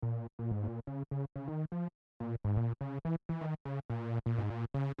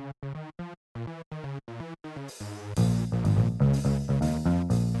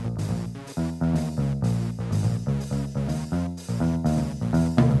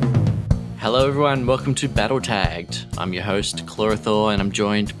Hello everyone, welcome to Battle Tagged. I'm your host, Chlorothor, and I'm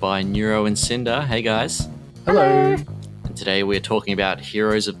joined by Neuro and Cinder. Hey guys. Hello. And today we're talking about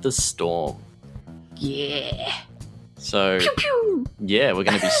Heroes of the Storm. Yeah. So, Pew, pew. yeah, we're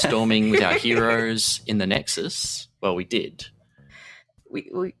going to be storming with our heroes in the Nexus. Well, we did.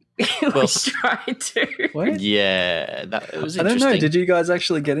 We Well, tried to. What? Yeah, it was I don't interesting. know. Did you guys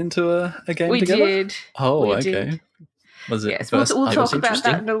actually get into a game We together? did. Oh, We okay. did. Was it? Yes, Versus, we'll it talk was about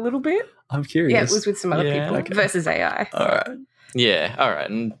interesting. that in a little bit. I'm curious. Yeah, it was with some other Yeah, people okay. versus AI. All right. Yeah, all right.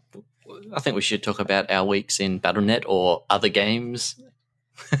 And I think we should talk about our weeks in Battle.net or other games.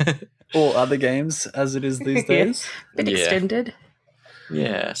 All other games as it is these Yeah. days. Bit Yeah. extended.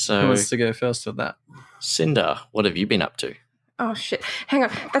 Yeah, Who so wants to go first with that? Cinder, what have you been up to? Oh shit! Hang on,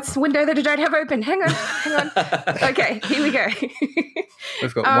 that's the window that I don't have open. Hang on. Okay, here we go.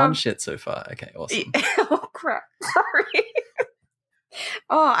 We've got one shit so far. Okay, awesome. Oh crap! Sorry.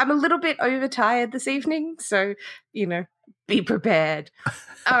 Oh, I'm a little bit overtired this evening, so be prepared.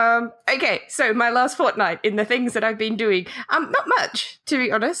 Okay, so my last fortnight in the things that I've been doing, not much, to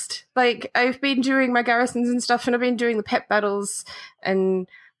be honest. Like, I've been doing my garrisons and stuff, and I've been doing the pet battles and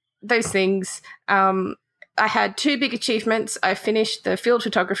those things. I had 2 big achievements. I finished the field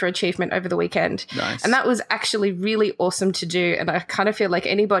photographer achievement over the weekend. Nice. And that was actually really awesome to do. And I kind of feel like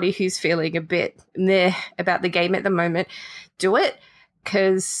anybody who's feeling a bit meh about the game at the moment, do it.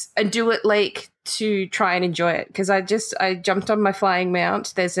 And do it like to try and enjoy it. Because I jumped on my flying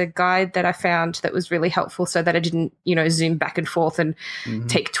mount. There's a guide that I found that was really helpful so that I didn't, zoom back and forth and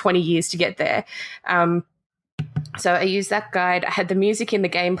take 20 years to get there. So I used that guide. I had the music in the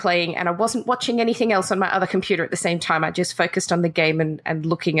game playing, and I wasn't watching anything else on my other computer at the same time. I just focused on the game and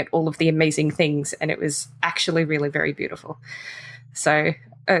looking at all of the amazing things, and it was actually really very beautiful. So,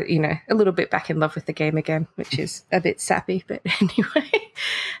 a little bit back in love with the game again, which is a bit sappy, but anyway.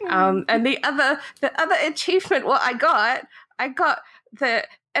 And the other achievement, I got the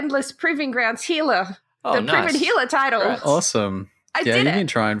Endless Proving Grounds Healer, the nice. Proven Healer title. Congrats. Awesome. I yeah, did you've it. been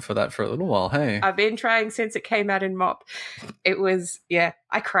trying for that for a little while, hey? I've been trying since it came out in MOP. It was,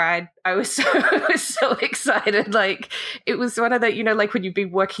 I cried. I was so excited. Like, it was one of the, like when you've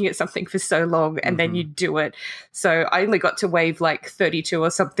been working at something for so long and then you do it. So I only got to wave like 32 or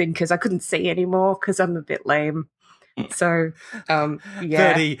something because I couldn't see anymore because I'm a bit lame. So,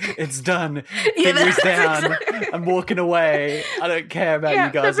 yeah. 30, it's done. Yeah, Fingers that's down. exactly- I'm walking away. I don't care about Yeah,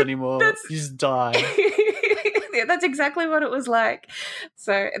 you guys that's- anymore. that's- You just die. Yeah, that's exactly what it was like.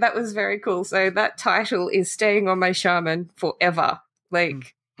 So that was very cool. So that title is staying on my shaman forever.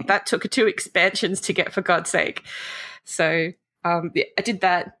 Like, that took 2 expansions to get, for God's sake. So I did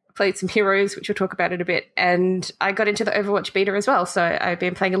that, played some heroes, which we'll talk about in a bit, and I got into the Overwatch beta as well. So I've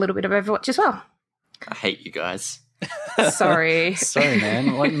been playing a little bit of Overwatch as well. I hate you guys. Sorry. Sorry,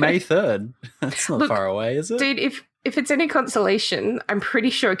 man. Like May 3rd. That's not Look, far away, is it? Dude, if it's any consolation, I'm pretty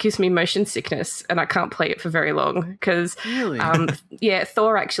sure it gives me motion sickness and I can't play it for very long because, Really?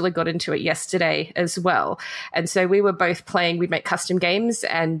 Thor actually got into it yesterday as well. And so we were both playing, we'd make custom games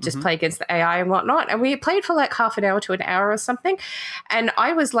and just play against the AI and whatnot. And we played for like half an hour to an hour or something. And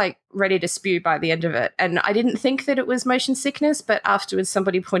I was like ready to spew by the end of it. And I didn't think that it was motion sickness, but afterwards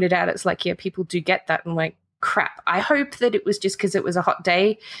somebody pointed out, it's like, yeah, people do get that. And I'm like, crap. I hope that it was just because it was a hot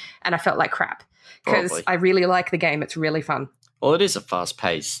day and I felt like crap. Because Probably. I really like the game. It's really fun. Well, it is a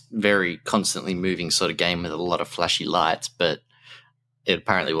fast-paced, very constantly moving sort of game with a lot of flashy lights, but it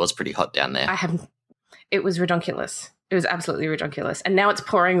apparently was pretty hot down there. It was ridiculous. It was absolutely ridiculous. And now it's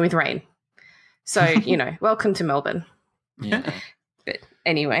pouring with rain. So, welcome to Melbourne. Yeah. But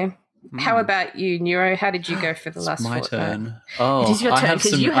anyway, how about you, Neuro? How did you go for the It's last my fortnight? turn. Oh, It is your I turn, have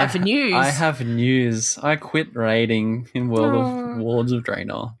 'cause you have news. I have news. I quit raiding in Worlds of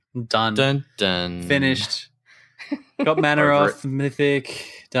Draenor. Done. Dun, dun. Finished. Got Mana Over off,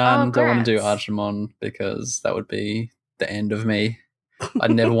 Mythic. Done. Oh, Don't want to do congrats. Archimon because that would be the end of me.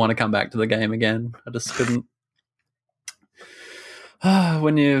 I'd never want to come back to the game again. I just couldn't.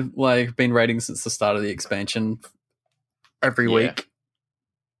 When you've been raiding since the start of the expansion every Yeah. week,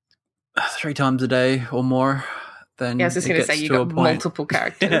 3 times a day or more, then Yeah, I was just it going to gets say you to a got point- multiple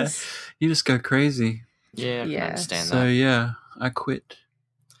characters. You just go crazy. Yeah, I can Yeah. understand So that. yeah, I quit.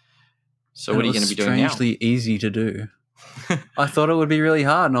 So what are you going to be doing now? Strangely easy to do. I thought it would be really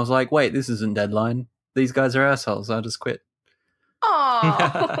hard, and I was like, "Wait, this isn't Deadline. These guys are assholes." I just quit.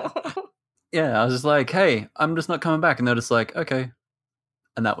 Oh. Yeah, I was just like, "Hey, I'm just not coming back," and they're just like, "Okay,"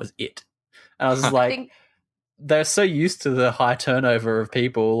 and that was it. And I was just like, they're so used to the high turnover of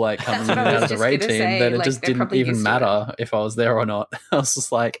people like coming That's in what and I out was of the just raid gonna team say, that it like, just they're didn't probably even used to it. matter if I was there or not. I was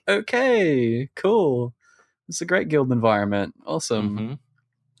just like, okay, cool. It's a great guild environment. Awesome. Mhm.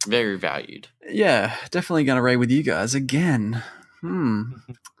 Very valued. Yeah, definitely going to raid with you guys again.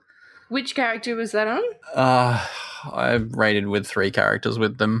 Which character was that on? I raided with 3 characters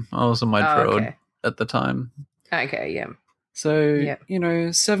with them. I was on my druid at the time. Okay, yeah. So,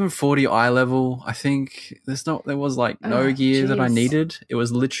 740 eye level, I think there was like no gear that I needed. It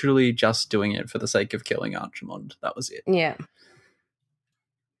was literally just doing it for the sake of killing Archimond. That was it. Yeah.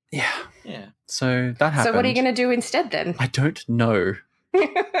 Yeah. So that happened. So what are you going to do instead then? I don't know.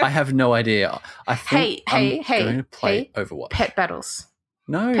 I have no idea. I think I'm going to play Overwatch. Pet battles.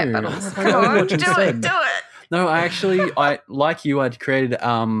 No. Pet battles. Come on, do it. No, I like you, I'd created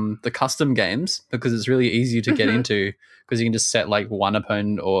the custom games because it's really easy to get into because you can just set like 1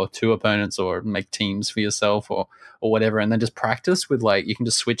 opponent or 2 opponents or make teams for yourself or whatever, and then just practice with like you can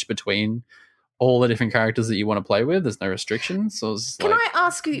just switch between all the different characters that you want to play with. There's no restrictions. So can I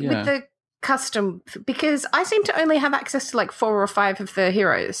ask you with the custom, because I seem to only have access to like 4 or 5 of the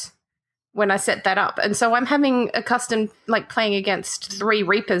heroes when I set that up, and so I'm having a custom like playing against 3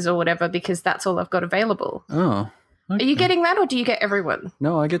 Reapers or whatever because that's all I've got available. Oh, okay. Are you getting that, or do you get everyone?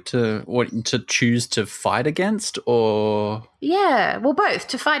 No, I get to choose to fight against, or well, both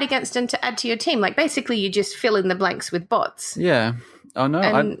to fight against and to add to your team. Like basically, you just fill in the blanks with bots. Yeah. Oh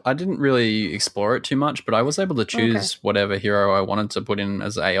no, I didn't really explore it too much, but I was able to choose whatever hero I wanted to put in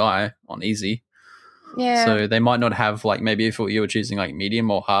as AI on easy. Yeah. So they might not have like maybe if you were choosing like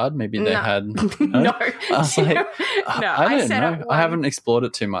medium or hard, maybe they had no. I was like, I don't know. I haven't explored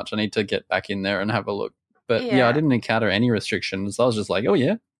it too much. I need to get back in there and have a look. But yeah, I didn't encounter any restrictions. I was just like, oh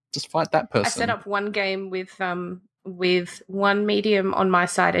yeah, just fight that person. I set up one game with 1 medium on my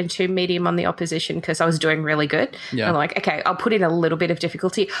side and 2 medium on the opposition because I was doing really good. Yeah. I'm like, okay, I'll put in a little bit of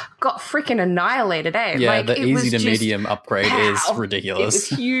difficulty. Got freaking annihilated, eh? Yeah, like, the easy to medium upgrade is ridiculous.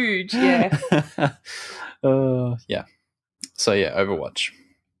 It was huge, yeah. Yeah. So yeah, Overwatch.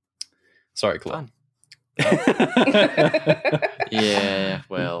 Sorry, Claude. Yeah,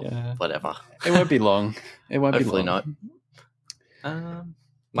 well, whatever. It won't be long. It won't Hopefully be long. not.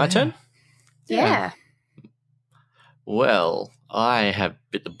 My turn? Yeah. Well, I have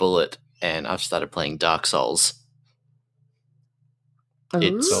bit the bullet and I've started playing Dark Souls.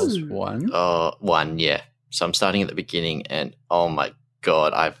 It's Souls 1? 1, yeah. So I'm starting at the beginning and oh my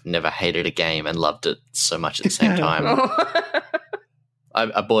god, I've never hated a game and loved it so much at the same time.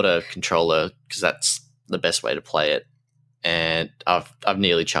 I bought a controller because that's the best way to play it, and I've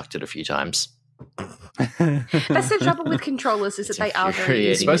nearly chucked it a few times. That's the trouble with controllers is that they are very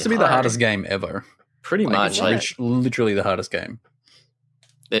It's supposed to be the hardest game ever. Pretty much. Literally the hardest game.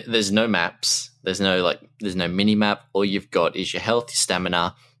 There's no maps. There's no mini map. All you've got is your health, your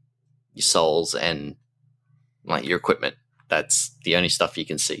stamina, your souls, and like your equipment. That's the only stuff you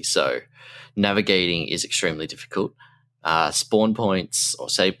can see. So navigating is extremely difficult. Spawn points or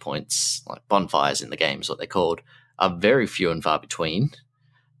save points, like bonfires in the game is what they're called, are very few and far between.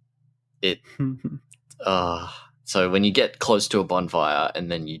 So when you get close to a bonfire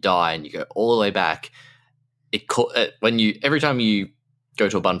and then you die and you go all the way back, every time you go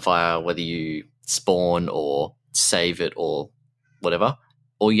to a bonfire, whether you spawn or save it or whatever,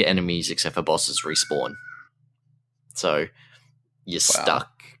 all your enemies except for bosses respawn. So you're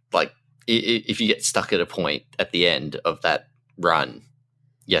stuck. Like if you get stuck at a point at the end of that run,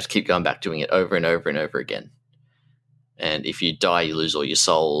 you have to keep going back doing it over and over and over again. And if you die, you lose all your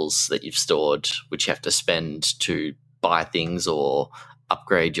souls that you've stored, which you have to spend to buy things or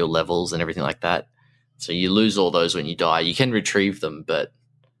upgrade your levels and everything like that. So you lose all those when you die. You can retrieve them, but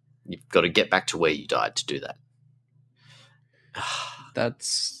you've got to get back to where you died to do that.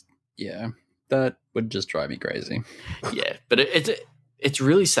 That would just drive me crazy. Yeah, but it's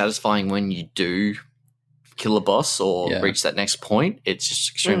really satisfying when you do kill a boss or reach that next point. It's just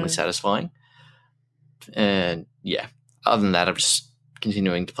extremely satisfying. And yeah, other than that, I'm just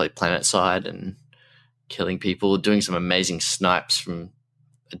continuing to play PlanetSide and killing people, doing some amazing snipes from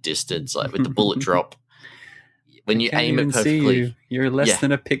a distance, like with the bullet drop. When you aim it perfectly, you're less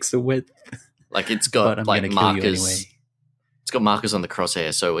than a pixel width. Like it's got like markers. Anyway. It's got markers on the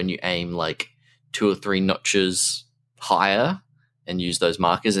crosshair, so when you aim like 2 or 3 notches higher and use those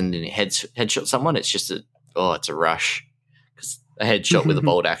markers and then headshot someone, it's just it's a rush because a headshot with a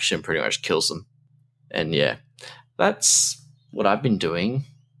bolt action pretty much kills them. And yeah, that's what I've been doing.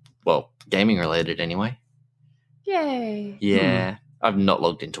 Well, gaming related anyway. Yay. Yeah. I've not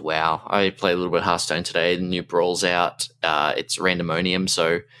logged into WoW. I played a little bit of Hearthstone today. The new Brawl's out. It's randomonium,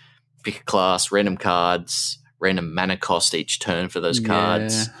 so pick a class, random cards, random mana cost each turn for those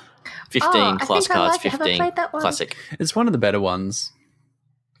cards. 15 class cards, 15 classic. It's one of the better ones.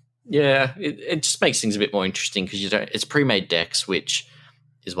 Yeah, it just makes things a bit more interesting because it's pre-made decks, which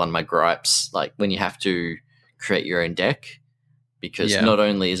is one of my gripes. Like when you have to create your own deck, because not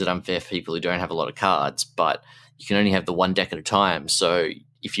only is it unfair for people who don't have a lot of cards, but you can only have the one deck at a time. So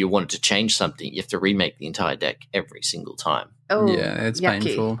if you wanted to change something, you have to remake the entire deck every single time. Oh, yeah, it's yucky.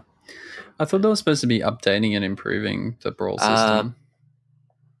 painful. I thought they were supposed to be updating and improving the Brawl system.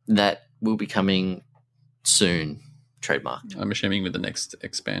 That will be coming soon, trademark. I'm assuming with the next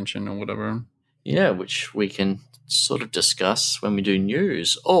expansion or whatever. Yeah, which we can sort of discuss when we do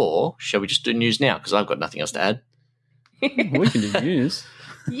news. Or shall we just do news now? Because I've got nothing else to add. We can do news.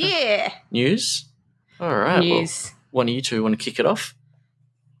 Yeah. News? All right. News. Well, one of you two want to kick it off?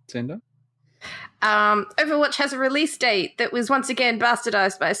 Sender? Overwatch has a release date that was once again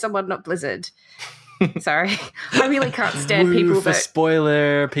bastardized by someone not Blizzard. Sorry. I really can't stand people for that...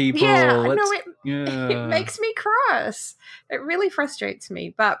 spoiler people. Yeah, it makes me cross. It really frustrates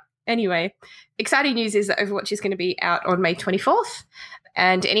me. But anyway, exciting news is that Overwatch is going to be out on May 24th.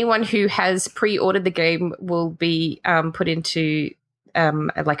 And anyone who has pre-ordered the game will be put into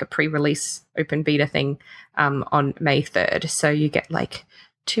like a pre-release open beta thing on May 3rd. So you get like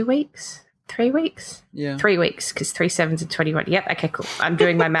 2 weeks, 3 weeks? Yeah. 3 weeks, because 3 7s and 21. Yep, okay, cool. I'm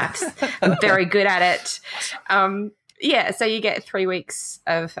doing my maths. I'm very good at it. Yeah, so you get 3 weeks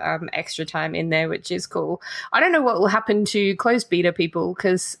of extra time in there, which is cool. I don't know what will happen to closed beta people,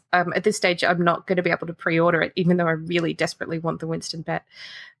 because at this stage I'm not going to be able to pre-order it, even though I really desperately want the Winston bet.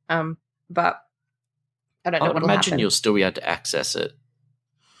 But I don't know what will happen. I imagine you'll still be able to access it.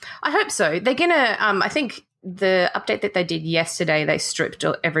 I hope so. They're going to, I think the update that they did yesterday, they stripped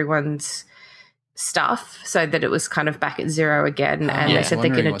everyone's stuff so that it was kind of back at zero again. And they said they're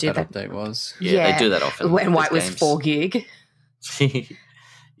going to do that. Update was. Yeah, they do that often. When White was 4 gig.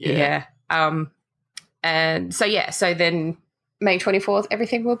 Yeah. And so then May 24th,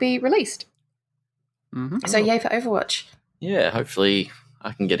 everything will be released. Mm-hmm. So yay for Overwatch. Yeah, hopefully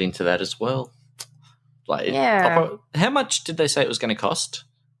I can get into that as well. How much did they say it was going to cost?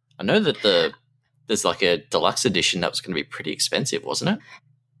 I know that there's like a deluxe edition that was going to be pretty expensive, wasn't it?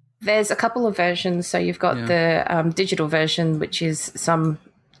 There's a couple of versions. So you've got the digital version, which is some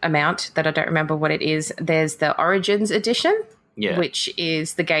amount that I don't remember what it is. There's the Origins edition, which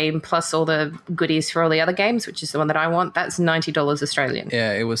is the game plus all the goodies for all the other games, which is the one that I want. That's $90 Australian.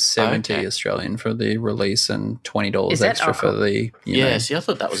 Yeah, it was $70 Australian for the release and $20 extra for the see, I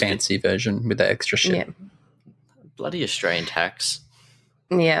thought that was fancy version with the extra shit. Yeah. Bloody Australian tax.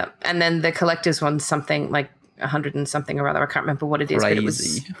 Yeah, and then the collector's one's something like 100 and something or other. I can't remember what it is.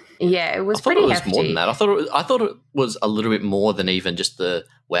 Crazy. But it was I pretty thought it was hefty. more than that. I thought it was a little bit more than even just the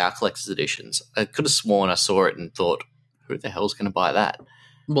WoW collector's editions. I could have sworn I saw it and thought, who the hell's going to buy that?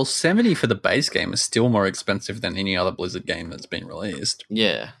 Well, $70 for the base game is still more expensive than any other Blizzard game that's been released.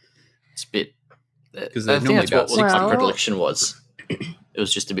 Yeah, it's a bit. Because I think that's what my predilection was. It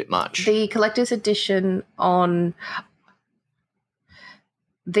was just a bit much. The collector's edition on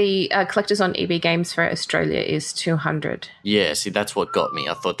EB Games for Australia is $200. Yeah, see, that's what got me.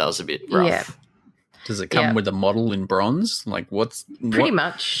 I thought that was a bit rough. Yeah. Does it come with a model in bronze? Like, pretty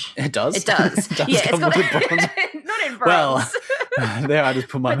much? It does? It does. It's got bronze. Not in bronze. Well, there I just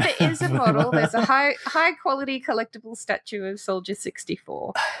put my... But there is a model. There's a high quality collectible statue of Soldier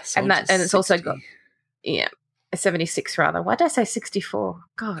 64. and it's also got... Yeah. 76 rather. Why did I say 64?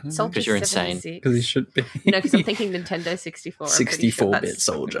 God, Soldier. Because you're insane. Because he should be. No, because I'm thinking Nintendo 64. 64-bit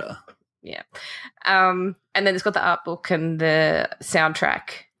Soldier. Yeah. And then it's got the art book and the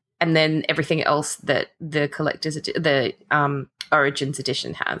soundtrack, and then everything else that the Origins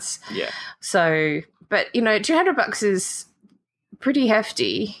edition has. Yeah. So, but $200 is pretty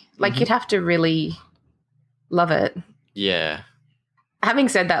hefty. Like you'd have to really love it. Yeah. Having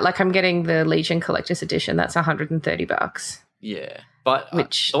said that, like I'm getting the Legion Collector's Edition. That's $130. Yeah, but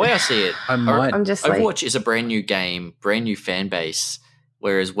the way I see it, I'm just Overwatch is a brand new game, brand new fan base.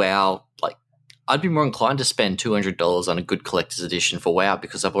 Whereas WoW, like I'd be more inclined to spend $200 on a good collector's edition for WoW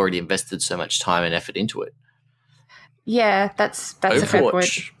because I've already invested so much time and effort into it. Yeah, that's Overwatch, a fair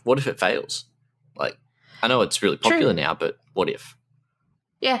point. What if it fails? Like I know it's really popular now, but what if?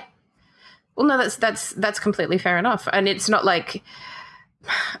 Yeah. Well, no, that's completely fair enough, and it's not like.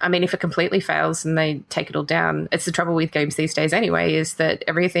 I mean, if it completely fails and they take it all down, it's the trouble with games these days anyway, is that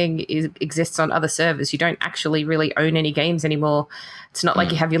everything exists on other servers. You don't actually really own any games anymore. It's not like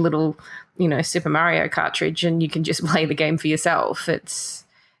you have your little, Super Mario cartridge and you can just play the game for yourself. It's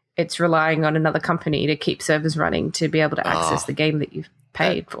relying on another company to keep servers running to be able to access the game that you've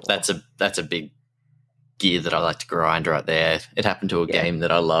paid for. That's a big gear that I like to grind right there. It happened to a game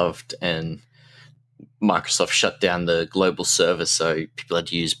that I loved, and Microsoft shut down the global server, so people had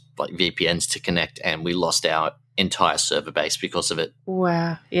to use like VPNs to connect, and we lost our entire server base because of it.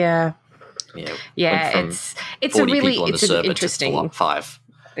 Wow. Yeah. Yeah. Yeah. Went It's from a 40 really people on the it's an server to interesting 5.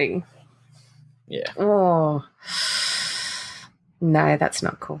 thing. Yeah. Oh. No, that's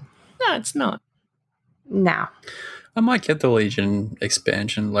not cool. No, it's not. No. I might get the Legion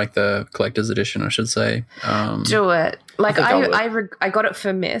expansion, like the collector's edition, I should say. Do it. Like I I got it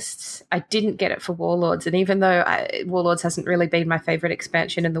for Mists. I didn't get it for Warlords, and even though Warlords hasn't really been my favorite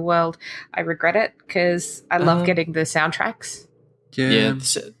expansion in the world, I regret it because I love getting the soundtracks. Yeah,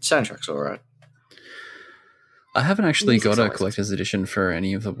 the soundtrack's all right. I haven't actually got a always collector's edition for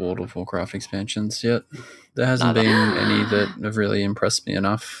any of the World of Warcraft expansions yet. There hasn't been any that have really impressed me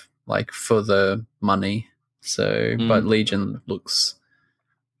enough, like for the money. So, but Legion looks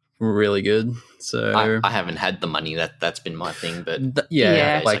really good. So I haven't had the money. That's been my thing. But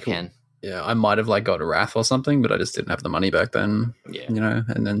like I might have like got a Wrath or something, but I just didn't have the money back then. Yeah, you know.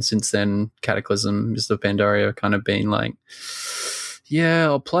 And then since then, Cataclysm, Mist of Pandaria, kind of been like, yeah,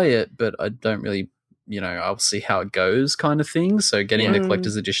 I'll play it, but I don't really. I'll see how it goes, kind of thing. So getting the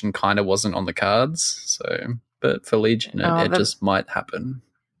collector's edition kind of wasn't on the cards. So, but for Legion, it just might happen.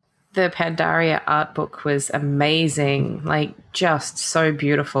 The Pandaria art book was amazing, like just so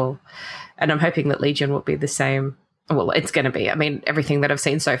beautiful. And I'm hoping that Legion will be the same. Well, it's going to be. I mean, everything that I've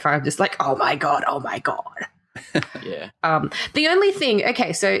seen so far, I'm just like, oh my God. Yeah. The only thing,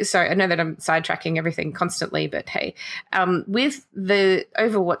 okay, so I know that I'm sidetracking everything constantly, but hey, with the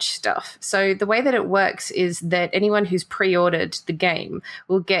Overwatch stuff, so the way that it works is that anyone who's pre-ordered the game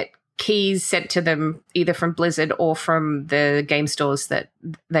will get keys sent to them either from Blizzard or from the game stores that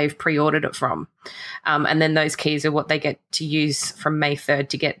they've pre-ordered it from. And then those keys are what they get to use from May 3rd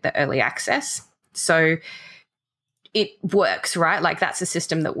to get the early access. So it works, right? Like that's a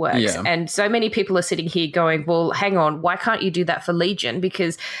system that works. Yeah. And so many people are sitting here going, well, hang on, why can't you do that for Legion?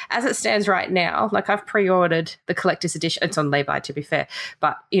 Because as it stands right now, like I've pre-ordered the collector's edition. It's on lay-by, to be fair.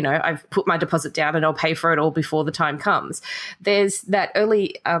 But, I've put my deposit down and I'll pay for it all before the time comes. There's that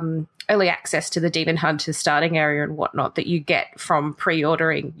early access to the Demon Hunter starting area and whatnot that you get from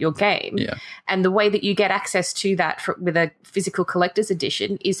pre-ordering your game. Yeah. And the way that you get access to that with a physical collector's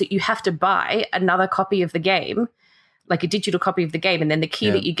edition is that you have to buy another copy of the game, like a digital copy of the game, and then the key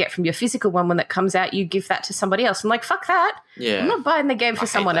that you get from your physical one when that comes out, you give that to somebody else. I'm like, fuck that. Yeah. I'm not buying the game for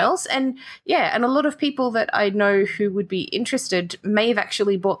someone else. And and a lot of people that I know who would be interested may have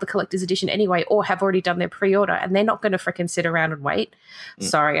actually bought the collector's edition anyway or have already done their pre-order, and they're not going to freaking sit around and wait.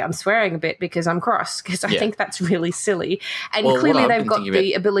 Sorry, I'm swearing a bit because I'm cross because I think that's really silly. And clearly they've got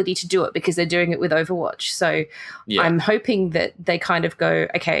the ability to do it because they're doing it with Overwatch. So I'm hoping that they kind of go,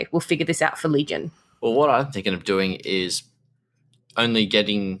 okay, we'll figure this out for Legion. Well, what I'm thinking of doing is only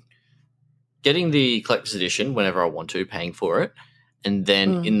getting the collector's edition whenever I want to, paying for it, and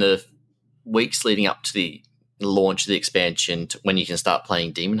then in the weeks leading up to the launch of the expansion, when you can start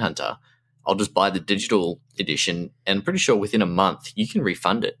playing Demon Hunter, I'll just buy the digital edition, and I'm pretty sure within a month you can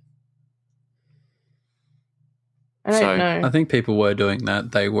refund it. I don't know. I think people were doing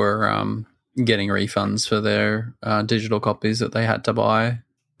that. They were getting refunds for their digital copies that they had to buy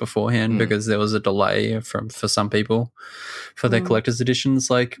beforehand because there was a delay for some people for their collector's editions.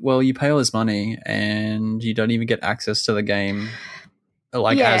 Like, well, you pay all this money and you don't even get access to the game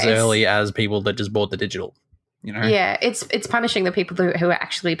as early as people that just bought the digital, Yeah, it's punishing the people who are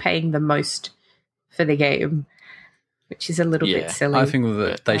actually paying the most for the game, which is a little bit silly. I think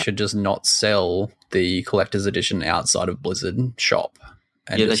that they should just not sell the collector's edition outside of Blizzard shop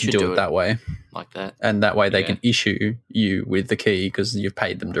and just do it that way. Like that. And that way they can issue you with the key because you've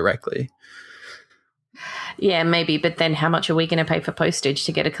paid them directly. Yeah, maybe. But then how much are we going to pay for postage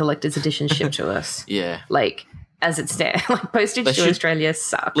to get a collector's edition shipped to us? Yeah. Like, as it stands, like postage to Australia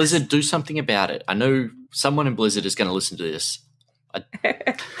sucks. Blizzard, do something about it. I know someone in Blizzard is going to listen to this.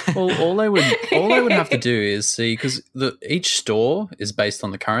 Well, all they would have to do is see, because each store is based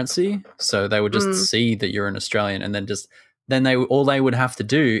on the currency, so they would just see that you're an Australian, and then all they would have to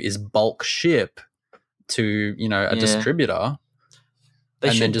do is bulk ship to a distributor,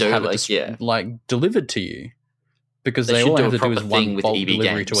 and then just have it delivered to you, because they all have to do is one bulk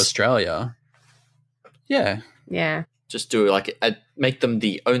delivery to Australia. Yeah. Just do make them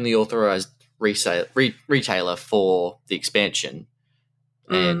the only authorized retailer for the expansion.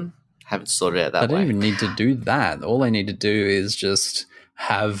 And have it sorted out that way. They don't even need to do that. All they need to do is just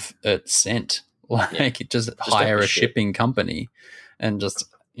have it sent. Just hire a shipping company and just,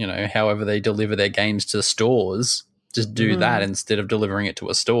 however they deliver their games to stores, just do that instead of delivering it to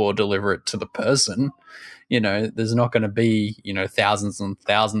a store, deliver it to the person. There's not going to be, thousands and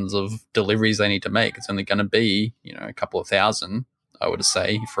thousands of deliveries they need to make. It's only going to be, a couple of thousand, I would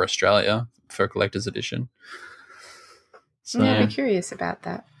say, for Australia for a collector's edition. So, Yeah, I'd be curious about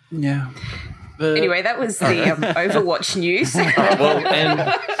that. yeah. Anyway, that was the Overwatch news.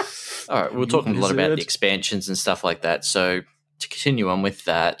 All right, we're talking a lot about the expansions and stuff like that. So to continue on with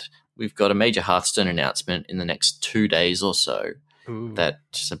that, we've got a major Hearthstone announcement in the next 2 days or so.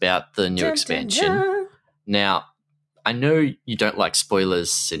 That's about the new expansion. Now, I know you don't like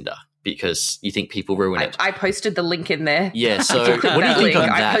spoilers, Cinder, because you think people ruin it. I posted the link in there. Yeah, so what do you think on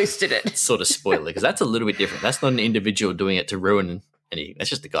that? I posted it. Sort of spoiler, because that's a little bit different. That's not an individual doing it to ruin anything. That's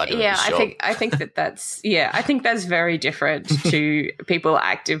just the guy doing his job. I think that's very different to people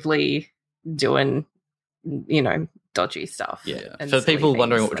actively doing, dodgy stuff. Yeah. For people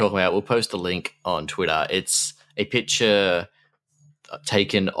wondering what we're talking about, we'll post a link on Twitter. It's a picture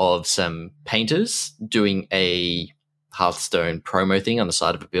taken of some painters doing a Hearthstone promo thing on the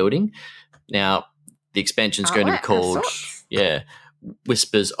side of a building. Now, the expansion is going to be called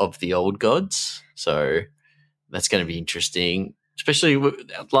Whispers of the Old Gods. So that's going to be interesting. Especially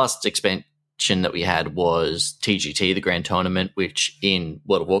last expansion that we had was TGT, the Grand Tournament, which in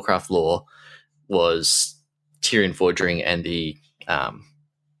World of Warcraft lore was Tyrion Vordring and the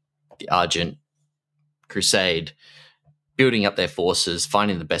Argent Crusade building up their forces,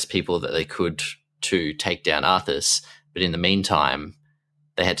 finding the best people that they could to take down Arthas. But in the meantime,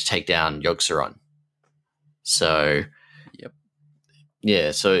 they had to take down Yogg-Saron. So,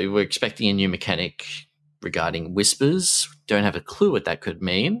 so we're expecting a new mechanic regarding Whispers. Don't have a clue what that could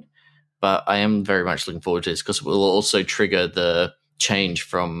mean, but I am very much looking forward to this because it will also trigger the change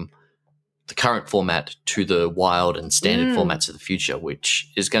from the current format to the wild and standard formats of the future,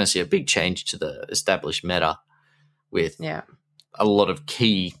 which is going to see a big change to the established meta with a lot of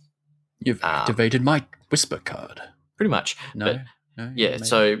key... You've activated my Whisper card. Pretty much. No,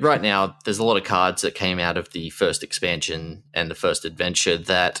 so right now there's a lot of cards that came out of the first expansion and the first adventure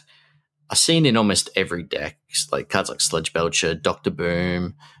that are seen in almost every deck, like cards like Sledge Belcher, Dr.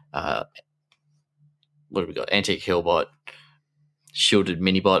 Boom, what have we got? Antique Hillbot, Shielded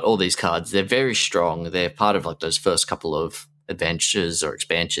Minibot, all these cards. They're very strong. They're part of like those first couple of adventures or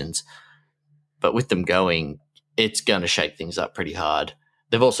expansions. But with them going, it's going to shake things up pretty hard.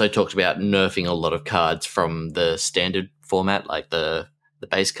 They've also talked about nerfing a lot of cards from the standard format, like the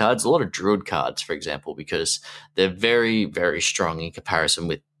base cards, a lot of Druid cards, for example, because they're very, very strong in comparison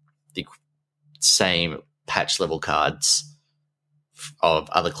with the same patch level cards of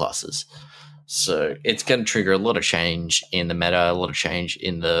other classes. So it's going to trigger a lot of change in the meta, a lot of change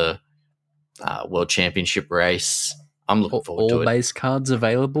in the World Championship race. I'm looking forward to it. All base cards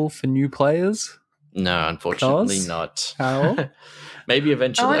available for new players? No, unfortunately not. How? Maybe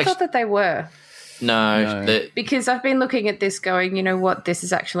eventually. I thought that they were. No. Because I've been looking at this going, you know what, this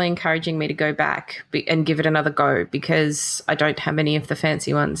is actually encouraging me to go back and give it another go because I don't have any of the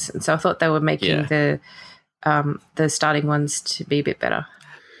fancy ones. And so I thought they were making the starting ones to be a bit better.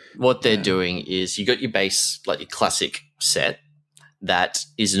 What they're doing is you got your base, like your classic set that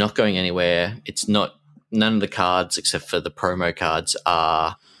is not going anywhere. It's not, none of the cards except for the promo cards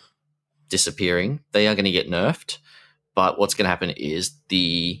are disappearing. They are going to get nerfed. But what's going to happen is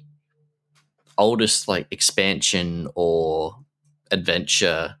the oldest like expansion or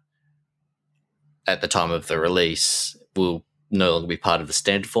adventure at the time of the release will no longer be part of the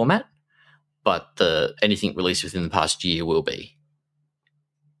standard format, but anything released within the past year will be.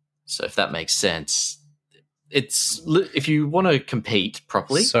 So if that makes sense, it's if you want to compete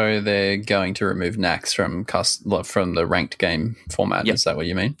properly. So they're going to remove Nax from the ranked game format. Yep. Is that what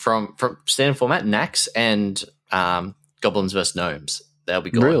you mean? From standard format, Nax and Goblins vs. Gnomes. They'll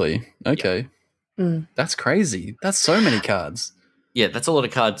be gone. Really? Okay. Yeah. That's crazy. That's so many cards. Yeah, that's a lot of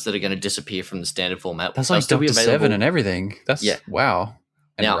cards that are going to disappear from the standard format. That's like Dr. 7 and everything. That's wow.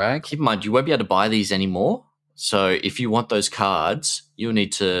 And now, Rag. Keep in mind, you won't be able to buy these anymore. So if you want those cards, you'll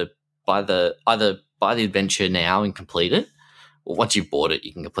need to either buy the adventure now and complete it, or once you've bought it,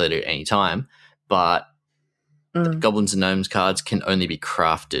 you can complete it at any time. But the Goblins and Gnomes cards can only be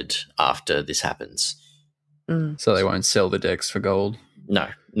crafted after this happens. So they won't sell the decks for gold? No,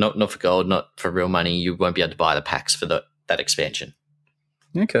 not for gold, not for real money. You won't be able to buy the packs for that expansion.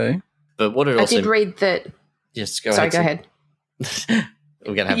 Okay. But what it also... I did read that... Yes, go ahead. Sorry, go ahead.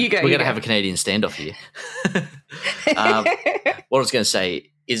 We're going to have a Canadian standoff here. What I was going to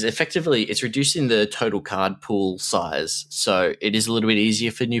say is effectively it's reducing the total card pool size. So it is a little bit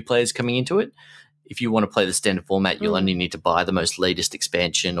easier for new players coming into it. If you want to play the standard format, you'll only need to buy the most latest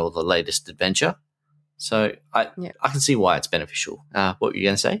expansion or the latest adventure. So I can see why it's beneficial. What were you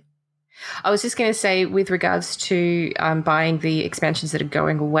going to say? I was just going to say with regards to buying the expansions that are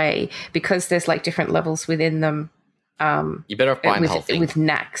going away, because there's like different levels within them, You're better off buying the whole thing. With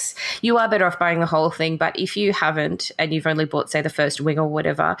Nax. You are better off buying the whole thing, but if you haven't and you've only bought, say, the first wing or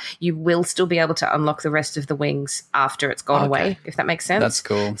whatever, you will still be able to unlock the rest of the wings after it's gone away, if that makes sense. That's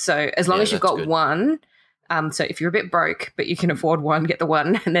cool. So as long as you've got one, so if you're a bit broke but you can afford one, get the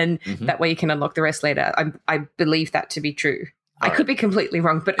one, and then that way you can unlock the rest later. I believe that to be true. I could be completely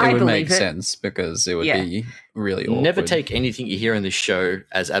wrong, but I believe it. It would make sense because it would be really awkward. Never take anything you hear in this show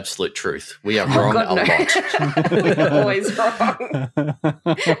as absolute truth. We are wrong a lot. We're always wrong.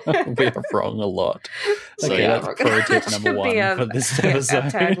 We are wrong a lot. So, okay, that's pro tip number one for this episode.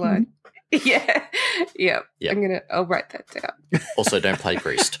 Our tagline. Yeah. I'll write that down. Also, don't play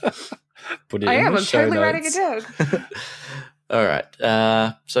Greased. Put it I in am. the I'm show totally notes. writing it down. All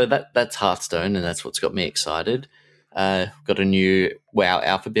right. So that's Hearthstone, and that's what's got me excited. Got a new WoW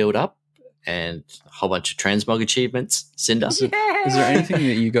alpha build up and a whole bunch of transmog achievements. Cinder. Is there anything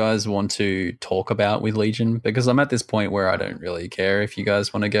that you guys want to talk about with Legion? Because I'm at this point where I don't really care if you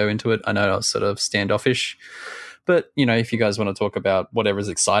guys want to go into it. I know I was sort of standoffish, but if you guys want to talk about whatever's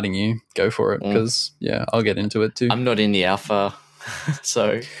exciting you, go for it. Because I'll get into it too. I'm not in the alpha.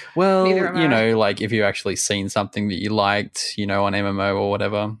 So, well, like if you actually seen something that you liked, on MMO or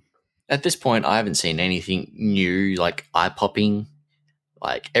whatever. At this point, I haven't seen anything new, like eye-popping.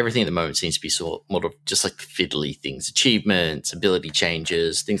 Like everything at the moment seems to be sort of just like fiddly things, achievements, ability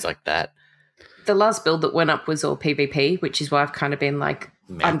changes, things like that. The last build that went up was all PvP, which is why I've kind of been like,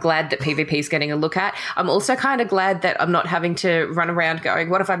 I'm glad that PvP is getting a look at. I'm also kind of glad that I'm not having to run around going,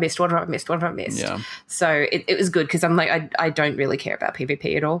 what have I missed? What have I missed? What have I missed? Yeah. So it was good because I'm like, I don't really care about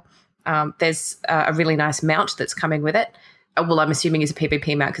PvP at all. There's a really nice mount that's coming with it. Well, I'm assuming it's a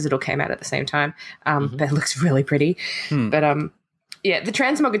PvP mount because it all came out at the same time. But it looks really pretty. But the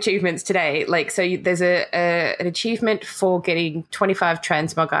transmog achievements today, there's an achievement for getting 25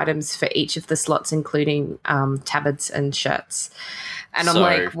 transmog items for each of the slots, including tabards and shirts. And I'm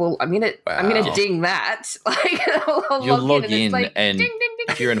like, well, I'm gonna ding that. You'll log in, like, and ding, ding, ding,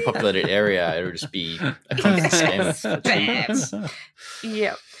 if you're in a populated area, it'll just be a constant spam of achievements.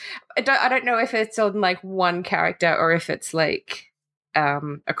 Yeah. I don't know if it's on like one character or if it's like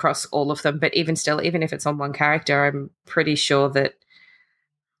across all of them, but even still, even if it's on one character, I'm pretty sure that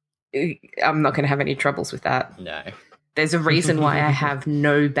I'm not going to have any troubles with that. No. There's a reason why I have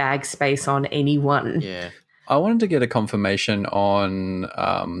no bag space on anyone. Yeah. I wanted to get a confirmation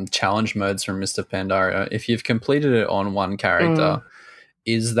on challenge modes from Mr. Pandaria. If you've completed it on one character,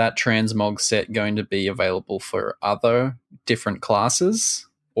 is that transmog set going to be available for other different classes?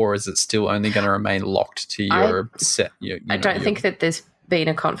 Or is it still only going to remain locked to your set? I don't think that there's been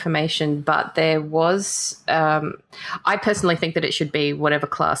a confirmation, but there was. I personally think that it should be whatever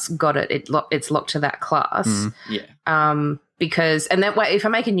class got it. It's locked to that class. Yeah. Because and that way, if I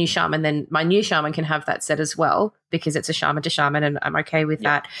make a new shaman, then my new shaman can have that set as well because it's a shaman to shaman, and I'm okay with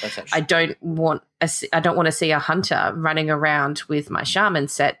that. I don't want to see a hunter running around with my shaman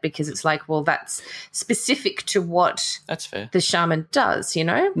set because it's like, well, that's specific to what that's fair. The shaman does,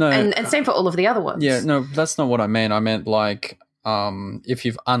 No, and same for all of the other ones. Yeah, no, that's not what I meant. I meant like if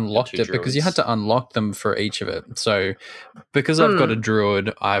you've unlocked it, because you had to unlock them for each of it. So because I've got a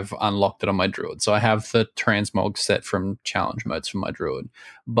druid, I've unlocked it on my druid. So I have the transmog set from challenge modes for my druid.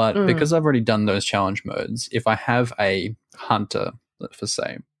 But because I've already done those challenge modes, if I have a hunter, for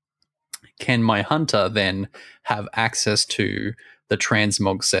say, can my hunter then have access to the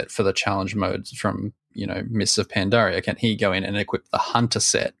transmog set for the challenge modes from, Mists of Pandaria? Can he go in and equip the hunter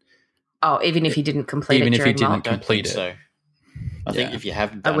set? Oh, even if he didn't complete it even if he during didn't complete it. So. I think if you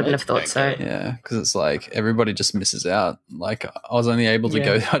haven't done I wouldn't have thought so. Yeah, because it's like everybody just misses out. Like I was only able to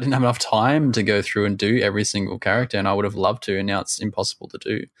go, I didn't have enough time to go through and do every single character, and I would have loved to, and now it's impossible to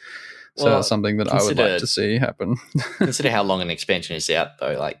do. So that's something that I would like to see happen. Consider how long an expansion is out,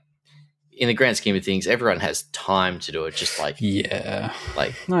 though. Like, in the grand scheme of things, everyone has time to do it. Just like, I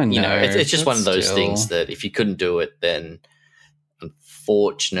know, it's just one of those things that if you couldn't do it, then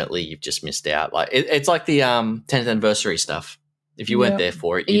unfortunately you've just missed out. Like it's like the 10th anniversary stuff. If you weren't there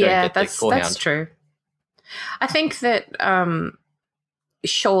for it, you don't get the core hound. That's true. I think that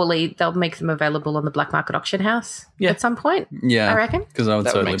surely they'll make them available on the black market auction house at some point. Yeah, I reckon, because I would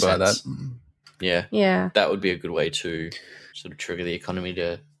certainly buy that. Yeah, that would be a good way to sort of trigger the economy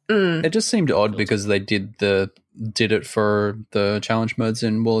to. It just seemed odd because they did it for the challenge modes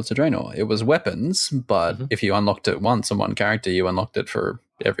in Warlords of Draenor. It was weapons, but if you unlocked it once on one character, you unlocked it for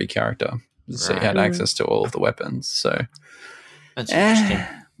every character, so you had access to all of the weapons. So. That's interesting.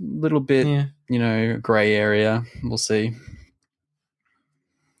 Little bit, grey area. We'll see.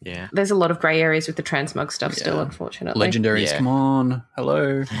 Yeah. There's a lot of grey areas with the transmog stuff still, unfortunately. Legendaries, come on.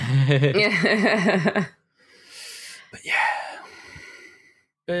 Hello. But yeah.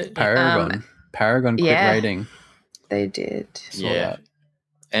 But, Paragon quit yeah. raiding. They did. Saw yeah. that.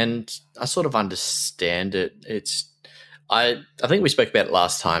 And I sort of understand it. I think we spoke about it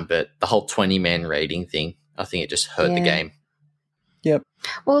last time, but the whole 20-man raiding thing, I think it just hurt the game. Yep.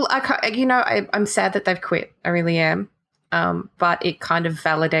 Well, I'm sad that they've quit. I really am. But it kind of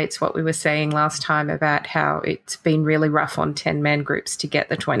validates what we were saying last time about how it's been really rough on 10-man groups to get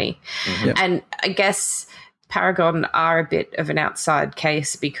the 20. Mm-hmm. Yep. And I guess Paragon are a bit of an outside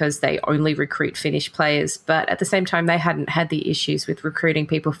case because they only recruit Finnish players, but at the same time, they hadn't had the issues with recruiting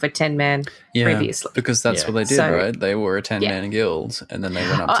people for 10-man previously. Because that's what they did, right? They were a 10-man guild, and then they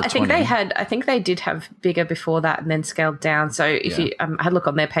went up to 20. I think they did have bigger before that and then scaled down. So if you I had a look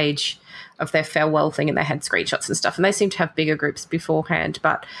on their page of their farewell thing, and they had screenshots and stuff, and they seemed to have bigger groups beforehand,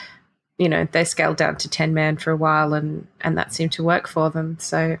 but they scaled down to 10-man for a while, and that seemed to work for them.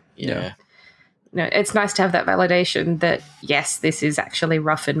 So yeah. It's nice to have that validation that, yes, this is actually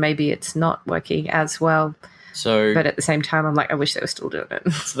rough and maybe it's not working as well. So, but at the same time, I'm like, I wish they were still doing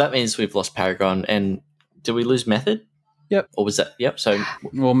it. So that means we've lost Paragon. And did we lose Method? Yep. Or was that? Yep. So,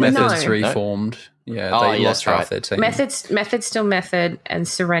 Method's reformed. Yeah, they lost half their team. Method's still Method, and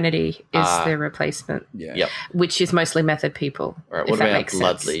Serenity is their replacement. Yeah. Yep. Which is mostly Method people. All right. What about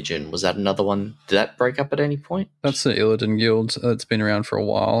Blood Legion? Was that another one? Did that break up at any point? That's the Illidan Guild. It's been around for a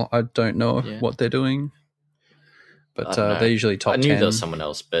while. I don't know what they're doing, but they're usually top 10. I knew there was someone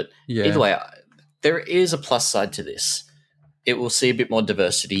else, but either way, there is a plus side to this. It will see a bit more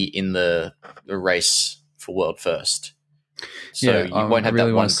diversity in the race for World First. So you won't have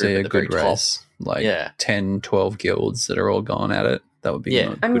that one group at the very top. Like 10, 12 guilds that are all gone at it. That would be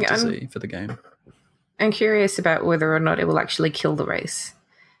good to see for the game. I'm curious about whether or not it will actually kill the race.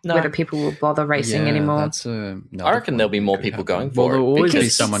 No. Whether people will bother racing anymore. I reckon there'll be more people going for it. There'll always be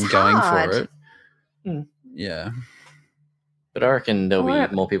someone going for it. Mm. Yeah. But I reckon there'll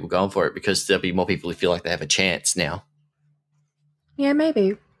be more people going for it because there'll be more people who feel like they have a chance now. Yeah,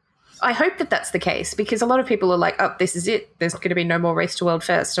 maybe. I hope that that's the case because a lot of people are like, oh, this is it. There's going to be no more Race to World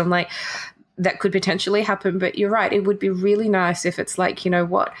First. I'm like, that could potentially happen, but you're right. It would be really nice if it's like, you know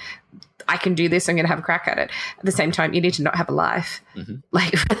what, I can do this. I'm going to have a crack at it. At the same time, you need to not have a life. Mm-hmm.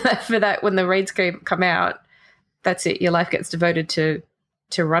 Like for that, when the raids come out, that's it. Your life gets devoted to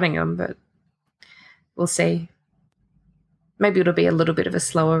running them, but we'll see. Maybe it'll be a little bit of a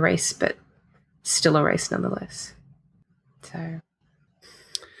slower race, but still a race nonetheless. So...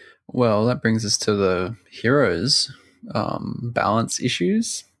 Well, that brings us to the heroes balance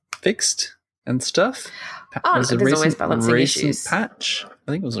issues fixed and stuff. There's always balancing issues. Patch.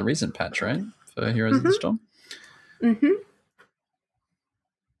 I think it was a recent patch, right, for Heroes of the Storm? Mm-hmm.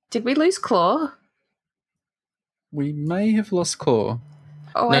 Did we lose Claw? We may have lost Claw.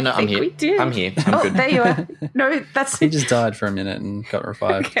 Oh, I think I'm here. We did. I'm here. I'm good. There you are. No, that's... He just died for a minute and got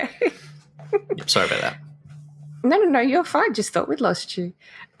revived. Okay. Sorry about that. No, you're fine. Just thought we'd lost you.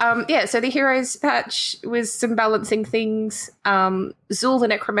 So the Heroes patch was some balancing things. Zul the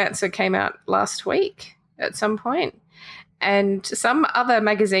Necromancer came out last week at some point, and some other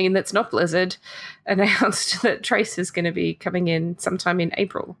magazine that's not Blizzard announced that Trace is going to be coming in sometime in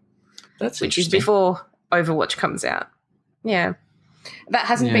April. Which is before Overwatch comes out. Yeah. That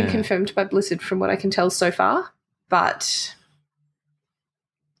hasn't been confirmed by Blizzard from what I can tell so far, but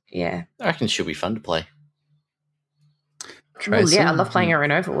yeah. I reckon she'll be fun to play. Well, I love playing her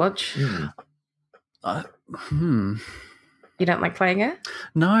in Overwatch. You don't like playing her?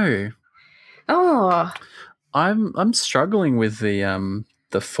 No. Oh. I'm struggling with the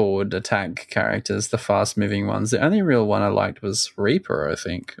forward attack characters, the fast moving ones. The only real one I liked was Reaper, I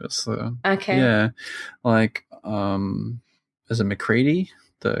think. Okay. Yeah. Like is it McCready,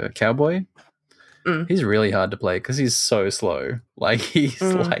 the cowboy? He's really hard to play because he's so slow. Like he's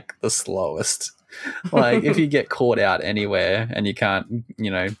like the slowest. Like if you get caught out anywhere and you can't,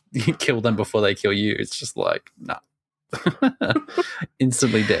 kill them before they kill you, it's just like, nah.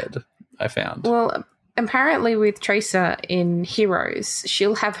 Instantly dead, I found. Well, apparently with Tracer in Heroes,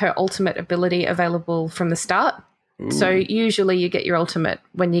 she'll have her ultimate ability available from the start. Ooh. So usually you get your ultimate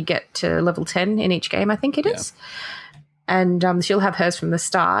when you get to level 10 in each game, I think it is. And she'll have hers from the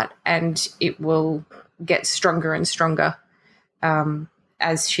start, and it will get stronger and stronger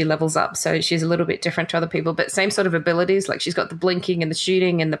as she levels up. So she's a little bit different to other people, but same sort of abilities. Like she's got the blinking and the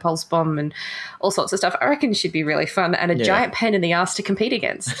shooting and the pulse bomb and all sorts of stuff. I reckon she'd be really fun and a giant pain in the ass to compete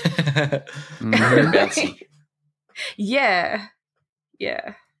against. Very bouncy. Yeah.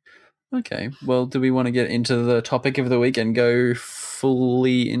 Okay. Well, do we want to get into the topic of the week and go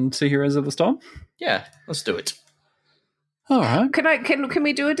fully into Heroes of the Storm? Yeah, let's do it. All right. Can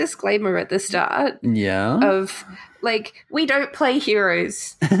we do a disclaimer at the start Yeah. of like we don't play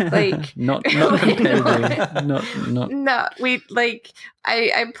Heroes like not competitively. not. No, we like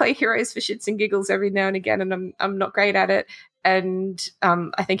I play Heroes for shits and giggles every now and again, and I'm not great at it. And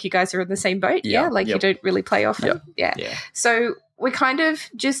I think you guys are in the same boat. Yeah. Like you don't really play often. Yep. Yeah. So we're kind of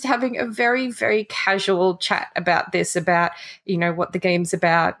just having a very, very casual chat about this, about, you know, what the game's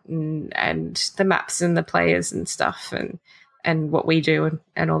about and the maps and the players and stuff and what we do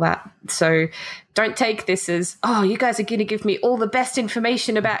and all that. So don't take this as, oh, you guys are going to give me all the best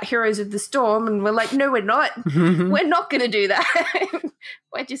information about Heroes of the Storm. And we're like, no, we're not. We're not going to do that.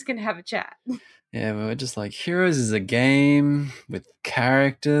 We're just going to have a chat. Yeah, but we're just like, Heroes is a game with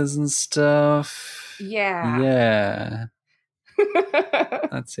characters and stuff. Yeah. Yeah.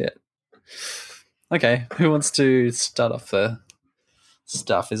 That's it. Okay, who wants to start off the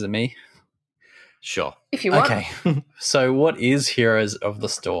stuff? Is it me? Sure. If you want. Okay. So what is Heroes of the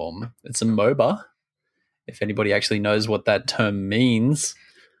Storm? It's a MOBA. If anybody actually knows what that term means.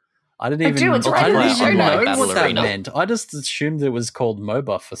 I didn't even It's right in the show know notes. what that Arena. meant. I just assumed it was called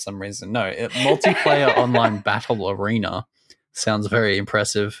MOBA for some reason. No, multiplayer online battle arena sounds very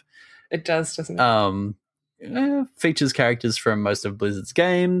impressive. It does, doesn't it? Features characters from most of Blizzard's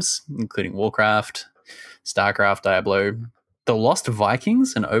games, including Warcraft, StarCraft, Diablo, The Lost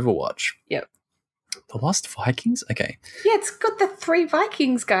Vikings, and Overwatch. Yep. The Lost Vikings? Okay. Yeah, it's got the 3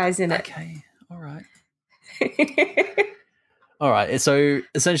 Vikings guys in it. Okay. All right. All right. So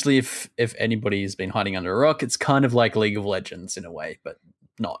essentially, if anybody has been hiding under a rock, it's kind of like League of Legends in a way, but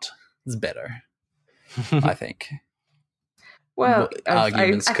not. It's better, I think. Well, I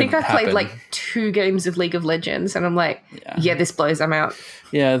Arguments think could I've played happen. like 2 games of League of Legends, and I'm like, yeah, this blows. I'm out.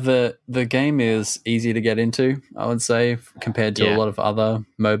 Yeah, the game is easy to get into, I would say, compared to a Yeah. lot of other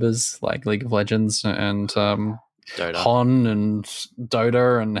MOBAs like League of Legends and Dota. Hon and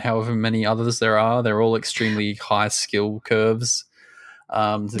Dota and however many others there are. They're all extremely high skill curves.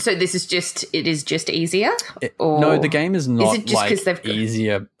 So this is just easier? No, the game is not it just 'cause they've got-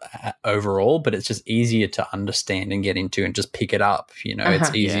 easier overall, but it's just easier to understand and get into and just pick it up. You know,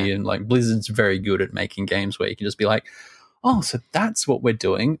 it's easy Yeah. and like Blizzard's very good at making games where you can just be like, oh, so that's what we're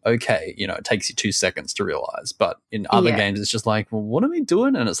doing. Okay. You know, it takes you 2 seconds to realize. But in other games, it's just like, well, what are we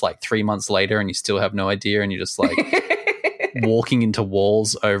doing? And it's like 3 months later and you still have no idea. And you're just like walking into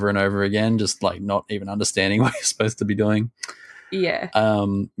walls over and over again, just like not even understanding what you're supposed to be doing. Yeah.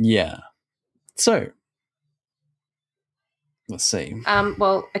 Yeah. So let's see.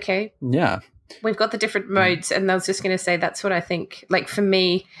 Well, okay. Yeah. We've got the different modes, and I was just going to say that's what I think. Like for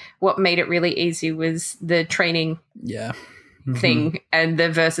me, what made it really easy was the training Yeah. thing and the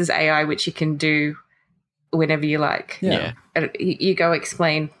versus AI, which you can do whenever you like. Yeah. You go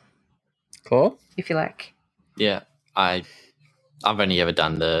explain Cool. if you like. Yeah. I've only ever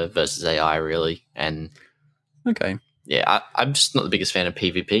done the versus AI really, and Okay. yeah, I'm just not the biggest fan of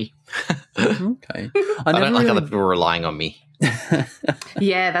PvP. Okay. I don't like other people relying on me.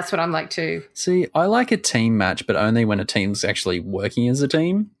 Yeah, that's what I'm like too. See, I like a team match, but only when a team's actually working as a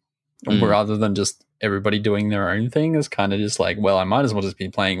team, rather than just everybody doing their own thing. Is kind of just like, well, I might as well just be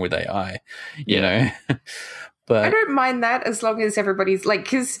playing with AI, you know. But I don't mind that as long as everybody's like,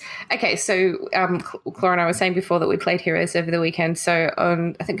 because okay, so Clara and I were saying before that we played Heroes over the weekend. So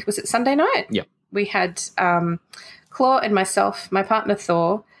on, I think was it Sunday night? Yep. We had Claw and myself, my partner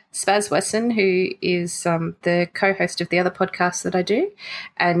Thor, Spaz Wesson, who is the co-host of the other podcast that I do,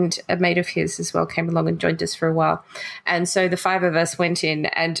 and a mate of his as well came along and joined us for a while. And so the 5 of us went in,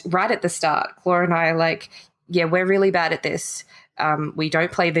 and right at the start, Claw and I are like, yeah, we're really bad at this. We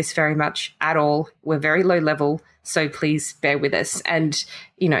don't play this very much at all. We're very low level, so please bear with us. And,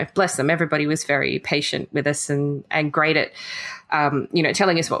 you know, bless them, everybody was very patient with us and great at, you know,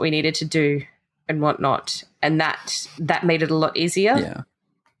 telling us what we needed to do and whatnot. And that made it a lot easier. yeah.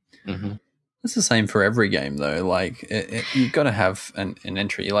 Mm-hmm. It's the same for every game, though. Like, you've got to have an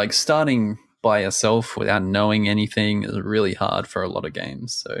entry. Like, starting by yourself without knowing anything is really hard for a lot of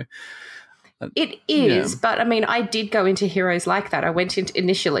games. So, It is, but I mean, I did go into Heroes like that. I went in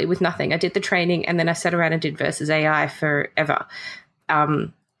initially with nothing. I did the training, and then I sat around and did versus AI forever,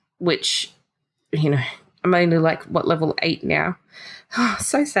 which, you know, I'm only like, what, level 8 now? Oh,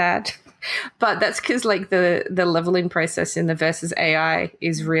 so sad. But that's because like the leveling process in the versus AI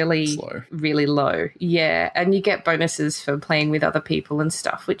is really Slow. really low. Yeah, and you get bonuses for playing with other people and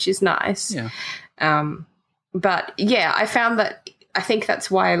stuff, which is nice. Yeah. But yeah, I found that I think that's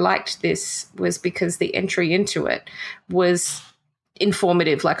why I liked this was because the entry into it was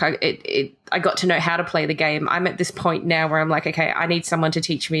informative. Like I got to know how to play the game. I'm at this point now where I'm like, okay, I need someone to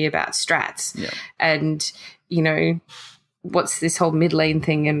teach me about strats. Yeah. And, you know, what's this whole mid lane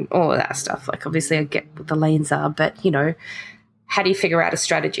thing and all of that stuff. Like, obviously, I get what the lanes are, but how do you figure out a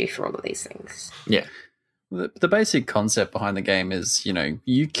strategy for all of these things? Yeah. The basic concept behind the game is,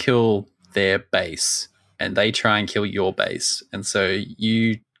 you kill their base and they try and kill your base. And so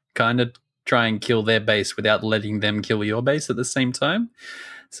you kind of try and kill their base without letting them kill your base at the same time.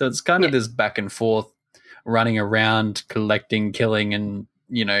 So it's kind of this back and forth running around, collecting, killing, and,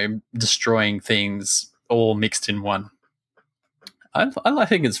 destroying things all mixed in one. I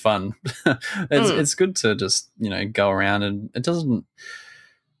think it's fun. It's good to just, go around, and it doesn't...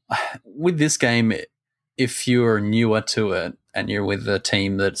 With this game, if you're newer to it and you're with a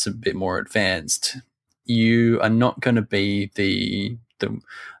team that's a bit more advanced, you are not going to be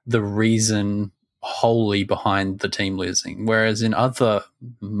the reason wholly behind the team losing. Whereas in other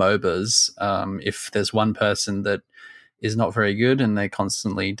MOBAs, if there's one person that is not very good and they're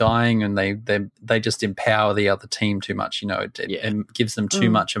constantly dying and they just empower the other team too much, it gives them too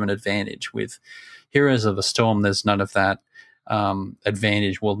much of an advantage. With Heroes of the Storm, there's none of that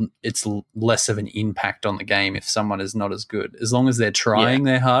advantage. Well, it's less of an impact on the game if someone is not as good. As long as they're trying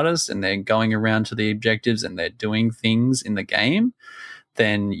their hardest and they're going around to the objectives and they're doing things in the game,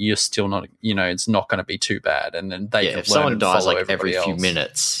 then you're still not, it's not going to be too bad. And then they can if learn someone and dies follow like every everybody few else.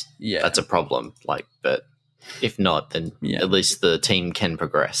 minutes, Yeah, that's a problem. But if not, then at least the team can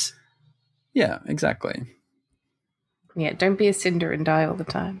progress. Yeah, exactly. Yeah, don't be a cinder and die all the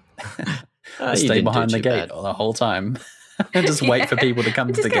time. Stay behind the gate the whole time. And just wait for people to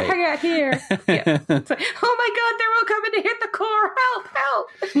come to the gate. Just hang out here. Yeah. It's like, oh my God, they're all coming to hit the core.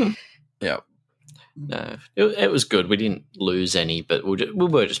 Help. Yeah. No, it was good. We didn't lose any, but we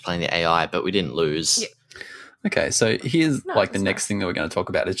were just playing the AI, but we didn't lose. Yeah. Okay, so here's the next thing that we're going to talk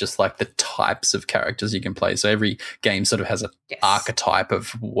about is just like the types of characters you can play. So every game sort of has an archetype of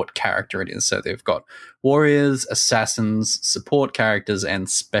what character it is. So they've got warriors, assassins, support characters, and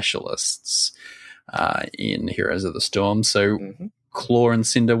specialists in Heroes of the Storm. So Claw and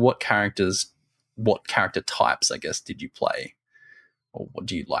Cinder, what character types, I guess, did you play? Or what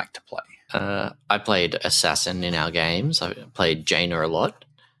do you like to play? I played assassin in our games. I played Jaina a lot.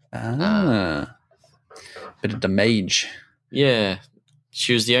 Bit of the mage. Yeah.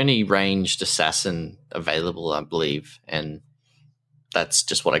 She was the only ranged assassin available, I believe, and that's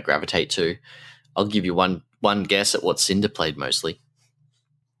just what I gravitate to. I'll give you one guess at what Cinder played mostly.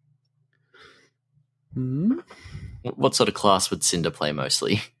 What sort of class would Cinder play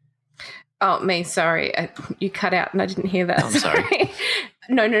mostly? Oh, me, sorry. You cut out and I didn't hear that. I'm sorry.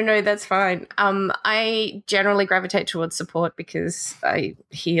 No, that's fine. I generally gravitate towards support because I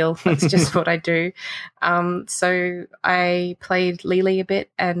heal. That's just what I do. So I played Lily a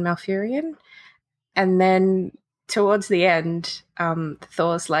bit and Malfurion. And then towards the end,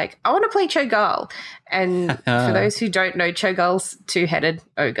 Thor's like, I want to play Cho'Gall. And for those who don't know, Cho'Gall's two-headed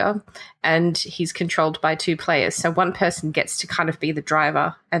ogre, and he's controlled by two players. So one person gets to kind of be the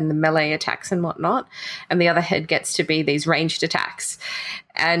driver and the melee attacks and whatnot, and the other head gets to be these ranged attacks.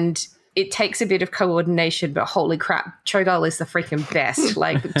 And it takes a bit of coordination, but holy crap, Cho'Gall is the freaking best.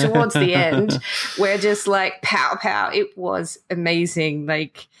 Like, towards the end, we're just like, pow, pow. It was amazing.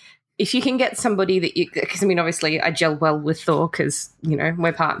 Like, if you can get somebody that you, because I mean, obviously I gel well with Thor because,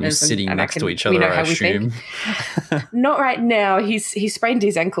 we're partners. You're sitting and next to each other, I assume. Not right now. He sprained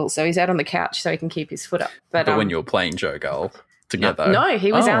his ankle, so he's out on the couch so he can keep his foot up. But when you were playing Cho'Gall together? No,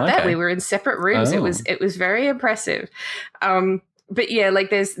 he was out there. We were in separate rooms. It was very impressive. But yeah, like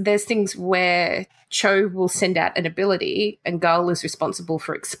there's things where Cho will send out an ability and Gall is responsible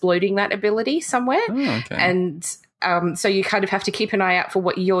for exploding that ability somewhere. Oh, okay. And so you kind of have to keep an eye out for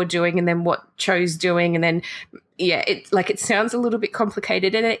what you're doing and then what Cho's doing. And then, it sounds a little bit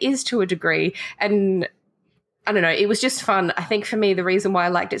complicated, and it is to a degree. And I don't know, it was just fun. I think for me, the reason why I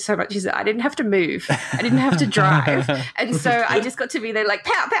liked it so much is that I didn't have to move. I didn't have to drive. And so I just got to be there like,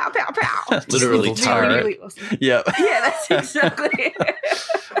 pow, pow, pow, pow. Literally turret. Really awesome. Yeah. Yeah, that's exactly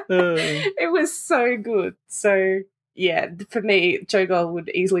it. It was so good. So, yeah, for me, Cho'Gall would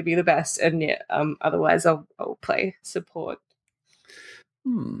easily be the best. And, otherwise I'll play support.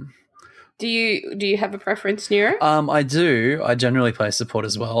 Do you have a preference, Nero? I do. I generally play support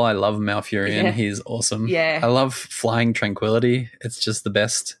as well. I love Malfurion. Yeah. He's awesome. Yeah. I love Flying Tranquility. It's just the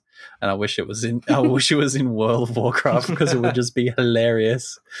best. And I wish it was in World of Warcraft because it would just be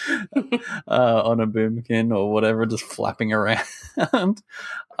hilarious on a boomkin or whatever, just flapping around.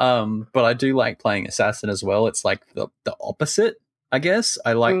 But I do like playing Assassin as well. It's like the opposite, I guess.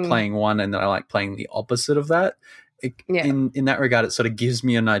 I like playing one and then I like playing the opposite of that. In that regard, it sort of gives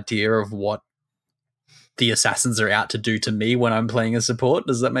me an idea of what the assassins are out to do to me when I'm playing a support.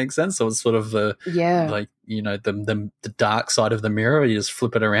 Does that make sense? So it's sort of the the dark side of the mirror. You just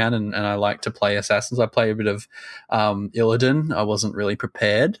flip it around, and I like to play assassins. I play a bit of Illidan. I wasn't really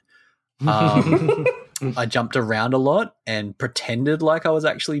prepared. I jumped around a lot and pretended like I was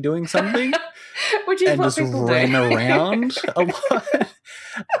actually doing something. Which is and what just people ran do. around a lot.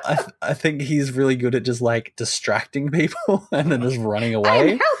 I think he's really good at just like distracting people and then just running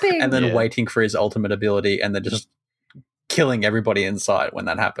away I'm helping. and then waiting for his ultimate ability and then just killing everybody inside when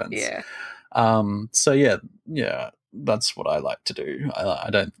that happens. Yeah. So yeah, that's what I like to do.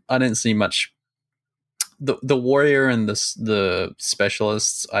 I don't see much. The warrior and the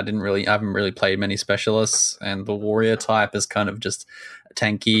specialists, I haven't really played many specialists, and the warrior type is kind of just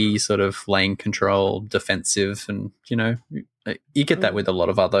tanky, sort of lane control, defensive, and you get that with a lot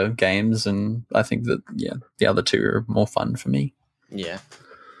of other games, and I think that the other two are more fun for me. Yeah.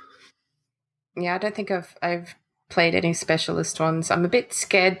 Yeah, I don't think I've played any specialist ones. I'm a bit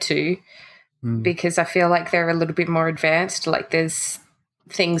scared to because I feel like they're a little bit more advanced. Like there's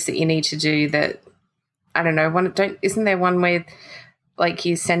things that you need to do that I don't know. Isn't there one where like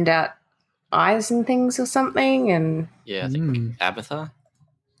you send out eyes and things or something? And yeah, I think Abathar.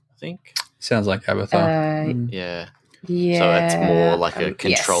 I think sounds like Abathar. Yeah. Yeah. So it's more like a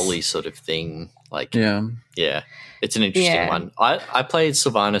control-y sort of thing. Like yeah, it's an interesting one. I played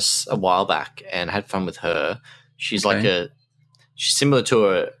Sylvanas a while back and had fun with her. She's she's similar to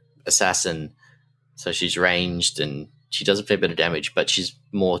a assassin, so she's ranged and she does a fair bit of damage, but she's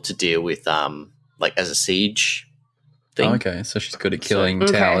more to deal with like as a siege thing. Oh, okay, so she's good at killing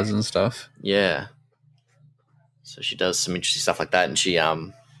towers and stuff. Yeah. So she does some interesting stuff like that, and she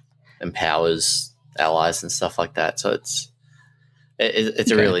empowers allies and stuff like that. So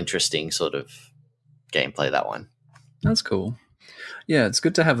it's a real interesting sort of gameplay, that one. That's cool. Yeah, it's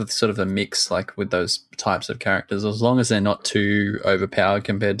good to have sort of a mix like with those types of characters. As long as they're not too overpowered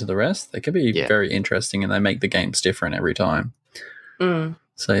compared to the rest, they can be very interesting and they make the games different every time. So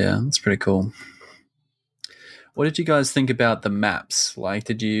yeah, that's pretty cool. What did you guys think about the maps? Like,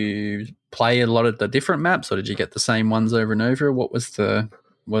 did you play a lot of the different maps or did you get the same ones over and over? What was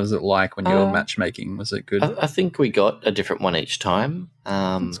it like when you were matchmaking? Was it good? I think we got a different one each time.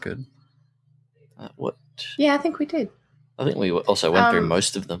 That's good. What? Yeah, I think we did. I think we also went through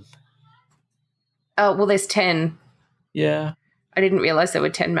most of them. Oh, well, there's 10. Yeah. I didn't realize there were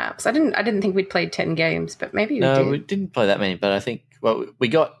 10 maps. I didn't think we'd played 10 games, but maybe we did. No, we didn't play that many, but I think, we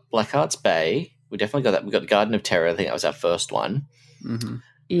got Blackheart's Bay. We definitely got that. We got the Garden of Terror. I think that was our first one. Mm-hmm.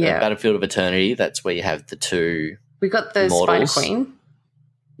 Yeah. Battlefield of Eternity. That's where you have the two We got the Immortals. Spider Queen.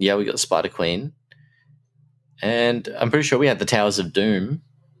 Yeah, we got the Spider Queen. And I'm pretty sure we had the Towers of Doom.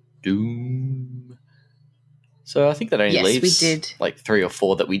 So I think that only leaves we did. like 3 or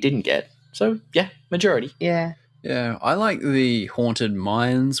 4 that we didn't get. So, yeah, majority. Yeah. Yeah, I like the Haunted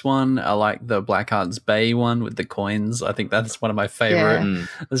Mines one. I like the Blackheart's Bay one with the coins. I think that's one of my favorite. Yeah.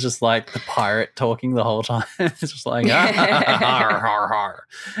 It's just like the pirate talking the whole time. It's just like, har, har, har.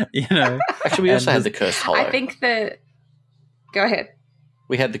 Actually, we also had the Cursed Hollow. I think that... Go ahead.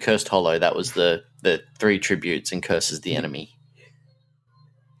 We had the Cursed Hollow. That was the 3 tributes and curses the enemy.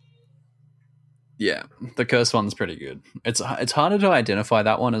 Yeah, the curse one's pretty good. It's harder to identify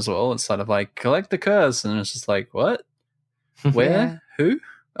that one as well. It's sort of like, collect the curse, and it's just like, what? Where? Who?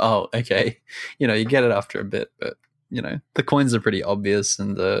 Oh, okay. You get it after a bit, but the coins are pretty obvious,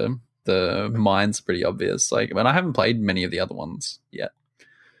 and the mines are pretty obvious. Like, I haven't played many of the other ones yet.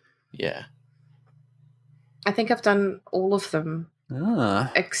 Yeah, I think I've done all of them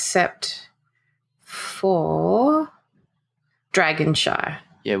except for Dragonshire.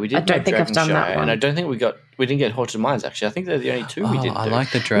 Yeah, we did. I don't think I've done that one, and I don't think we didn't get Haunted Mines. Actually, I think they're the only 2 we didn't. I do. like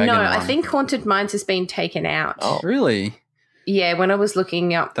the dragon. No, one. I think Haunted Mines has been taken out. Oh, really? Yeah, when I was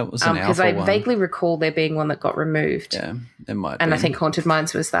looking up, that was an because alpha I one. vaguely recall there being one that got removed. Yeah, it might. And be. I think Haunted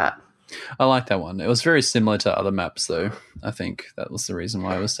Mines was that. I like that one. It was very similar to other maps, though. I think that was the reason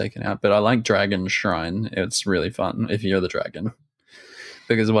why it was taken out. But I like Dragon Shrine. It's really fun if you're the dragon.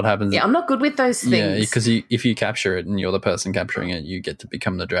 Because what happens... Yeah, I'm not good with those things. Yeah, because if you capture it and you're the person capturing it, you get to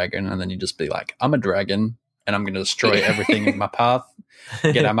become the dragon, and then you just be like, I'm a dragon, and I'm going to destroy everything in my path.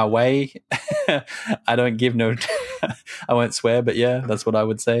 Get out of my way. I don't give no... I won't swear, but yeah, that's what I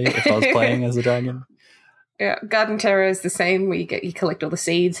would say if I was playing as a dragon. Yeah, Garden Terror is the same, where you collect all the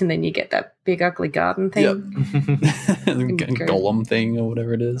seeds, and then you get that big ugly garden thing. Yep. Golem thing or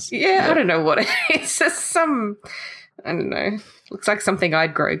whatever it is. Yeah, I don't know what it is. It's just some... I don't know. Looks like something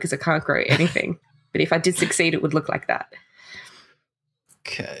I'd grow because I can't grow anything. But if I did succeed, it would look like that.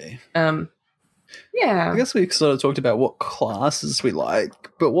 Okay. Yeah. I guess we sort of talked about what classes we like,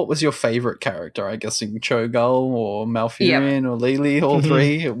 but what was your favorite character? I guess in Cho'Gall or Malfurion or Lily, all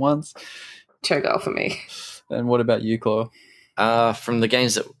three at once. Cho'Gall for me. And what about you, Claw? From the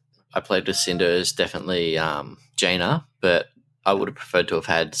games that I played with Cinder, is definitely Jaina, but I would have preferred to have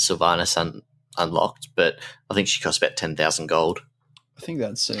had Sylvanas unlocked, but I think she cost about 10,000 gold. I think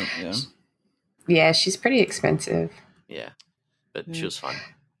that's it, yeah. Yeah, she's pretty expensive. Yeah, but she was fun.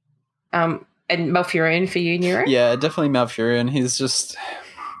 And Malfurion for you, Nero? Yeah, definitely Malfurion.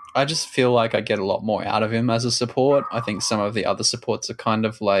 I just feel like I get a lot more out of him as a support. I think some of the other supports are kind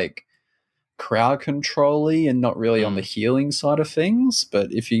of like crowd control-y and not really on the healing side of things.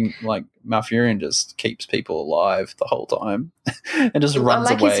 But if you like, Malfurion just keeps people alive the whole time and just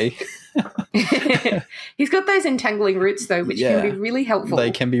runs away. He's got those entangling roots though, which can be really helpful. They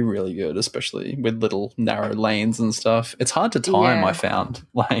can be really good, especially with little narrow lanes and stuff. It's hard to time, I found,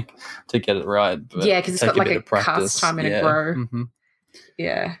 like, to get it right. But yeah, because it's got like a cast time and a grow. Mm-hmm.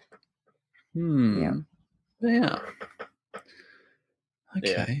 Yeah. Yeah. Okay.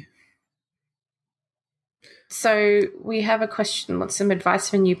 Yeah. So we have a question. What's some advice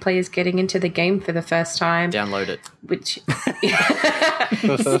for new players getting into the game for the first time? Download it. Which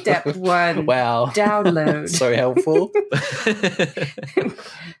step one. Wow. Download. So helpful.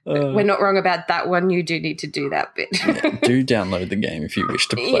 We're not wrong about that one. You do need to do that bit. Do download the game if you wish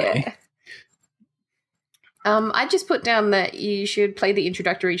to play. Yeah. I just put down that you should play the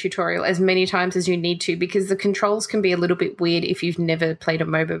introductory tutorial as many times as you need to, because the controls can be a little bit weird if you've never played a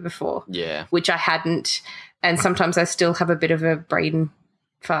MOBA before. Yeah. Which I hadn't. And sometimes I still have a bit of a brain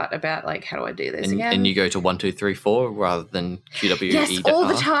fart about, like, how do I do this again? And you go to 1, 2, 3, 4 rather than QWE. Yes, all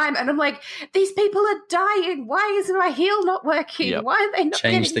the time. And I'm like, these people are dying. Why isn't my heal not working? Yep. Why are they not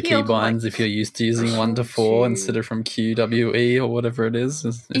Change the getting keybinds if you're used to using 1 to 4 instead of from QWE or whatever it is.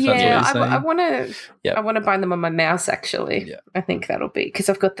 If that's what you're saying. I want to bind them on my mouse, actually. Yep. I think that'll be, because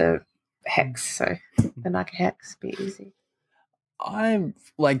I've got the hex, so the Naka hex be easy. I'm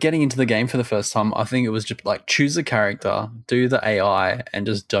like getting into the game for the first time. I think it was just like choose a character, do the AI, and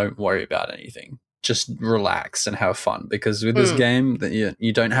just don't worry about anything. Just relax and have fun, because with this game, that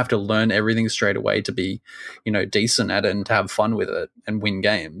you don't have to learn everything straight away to be, decent at it and to have fun with it and win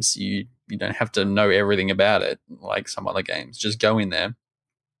games. You don't have to know everything about it like some other games. Just go in there,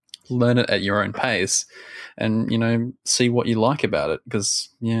 learn it at your own pace, and see what you like about it. Because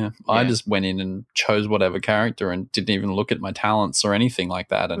I just went in and chose whatever character and didn't even look at my talents or anything like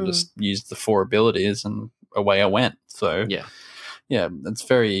that, and just used the 4 abilities and away I went. So yeah, it's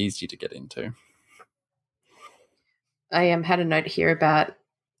very easy to get into. I had a note here about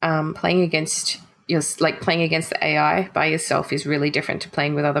playing against the AI by yourself is really different to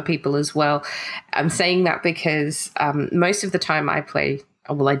playing with other people as well. I'm saying that because most of the time I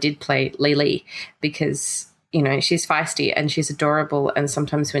did play Lily, because she's feisty and she's adorable, and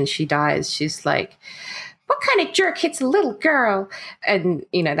sometimes when she dies she's like, what kind of jerk hits a little girl? And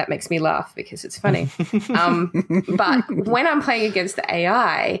that makes me laugh because it's funny. But when I'm playing against the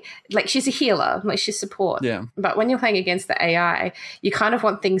AI, like, she's a healer, like, she's support. Yeah. But when you're playing against the AI, you kind of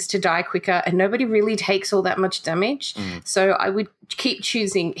want things to die quicker, and nobody really takes all that much damage. So I would keep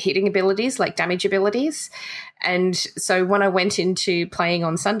choosing hitting abilities, like damage abilities. And so when I went into playing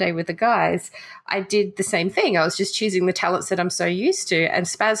on Sunday with the guys, I did the same thing. I was just choosing the talents that I'm so used to. And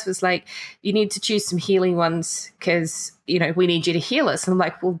Spaz was like, you need to choose some healing ones because, we need you to heal us. And I'm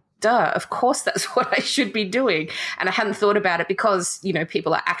like, well, duh, of course that's what I should be doing. And I hadn't thought about it because,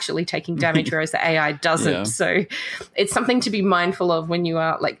 people are actually taking damage, whereas the AI doesn't. Yeah. So it's something to be mindful of when you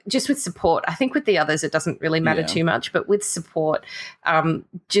are, like, just with support. I think with the others it doesn't really matter too much, but with support,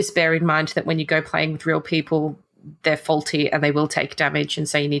 just bear in mind that when you go playing with real people, they're faulty and they will take damage, and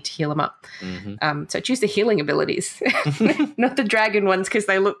so you need to heal them up. So choose the healing abilities, not the dragon ones, because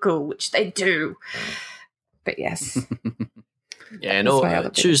they look cool, which they do. But yes. Yeah,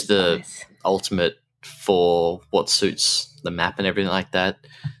 and choose the ultimate for what suits the map and everything like that,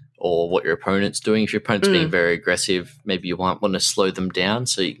 or what your opponent's doing. If your opponent's being very aggressive, maybe you might want to slow them down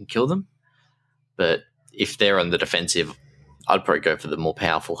so you can kill them. But if they're on the defensive, I'd probably go for the more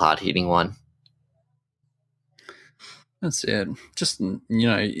powerful, hard-hitting one. That's it. Just,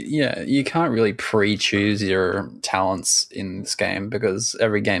 you can't really pre-choose your talents in this game because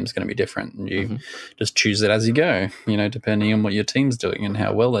every game's going to be different, and you just choose it as you go, depending on what your team's doing and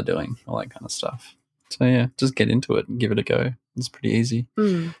how well they're doing, all that kind of stuff. So, just get into it and give it a go. It's pretty easy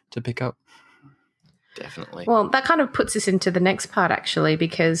to pick up. Definitely. Well, that kind of puts us into the next part, actually,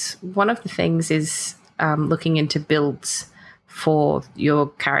 because one of the things is looking into builds for your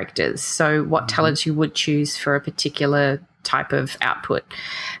characters. So what talents you would choose for a particular type of output.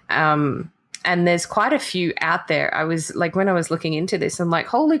 And there's quite a few out there. I was like, when I was looking into this, I'm like,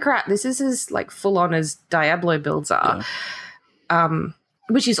 holy crap, this is as like full on as Diablo builds are,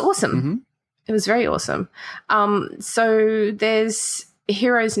 which is awesome. Mm-hmm. It was very awesome. So there's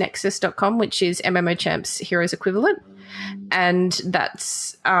heroesnexus.com, which is MMO Champ's Heroes equivalent. And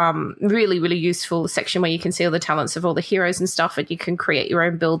that's really, really useful section where you can see all the talents of all the heroes and stuff, and you can create your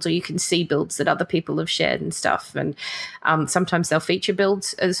own builds, or you can see builds that other people have shared and stuff. And sometimes they'll feature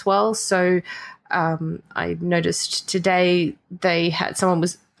builds as well. So I noticed today someone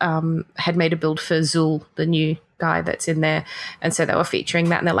had made a build for Zul, the new guy that's in there, and so they were featuring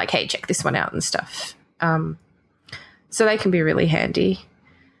that, and they're like, hey, check this one out and stuff. So they can be really handy.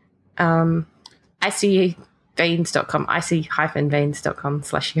 icy-veins.com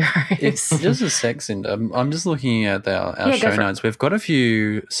It's just a sec, Cinder. I'm just looking at our show notes. We've got a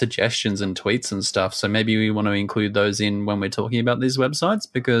few suggestions and tweets and stuff, so maybe we want to include those in when we're talking about these websites,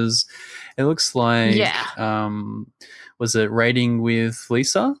 because it looks like was it Raiding with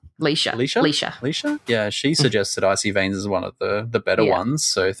Lisa? Leisha. Yeah, she suggested Icy Veins is one of the better ones,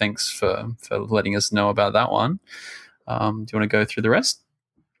 so thanks for letting us know about that one. Do you want to go through the rest?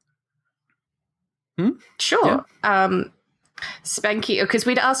 Sure. Yeah. Spanky, because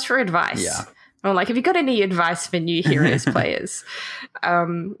we'd asked for advice. Yeah. I'm like, have you got any advice for new Heroes players?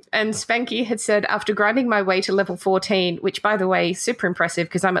 And Spanky had said, after grinding my way to level 14, which, by the way, super impressive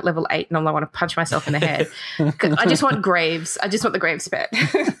because I'm at level 8 and I want to punch myself in the head. I just want Graves. I just want the Graves pet.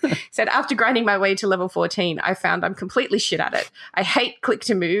 Said, after grinding my way to level 14, I found I'm completely shit at it. I hate click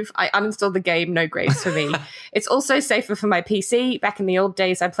to move. I uninstalled the game. No Graves for me. It's also safer for my PC. Back in the old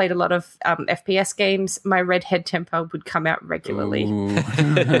days, I played a lot of FPS games. My red head temper would come out regularly.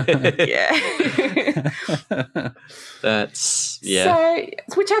 Yeah. That's So,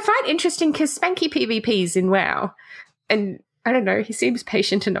 which I find interesting because Spanky PvPs in WoW, and I don't know, he seems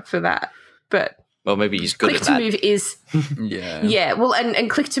patient enough for that. But well, maybe he's good click at to that. move is Well, and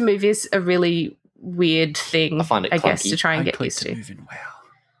click to move is a really weird thing. I find it I guess clunky. to try and get used to. Move in WoW.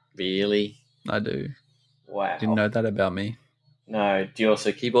 Really? I do. Wow. Didn't know that about me. No. Do you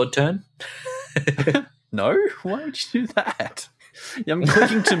also keyboard turn? No. Why would you do that? I'm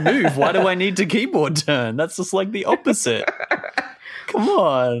clicking to move. Why do I need to keyboard turn? That's just like the opposite. Come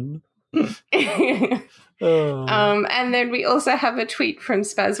on. And then we also have a tweet from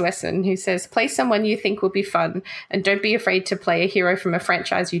Spaz Wesson who says, play someone you think will be fun and don't be afraid to play a hero from a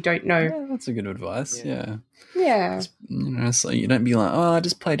franchise you don't know. Yeah, that's a good advice. Yeah. Yeah. So you don't be like, I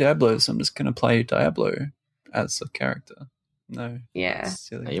just play Diablo, so I'm just going to play Diablo as a character. No. Yeah.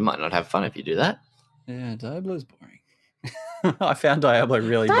 You might not have fun if you do that. Yeah, Diablo's boring. I found Diablo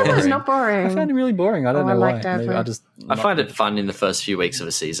really boring. Diablo's not boring. I found it really boring. I don't know why. Diablo. I find it fun in the first few weeks of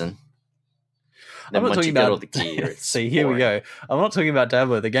a season. I'm not talking about all the gear. See, here we go. I'm not talking about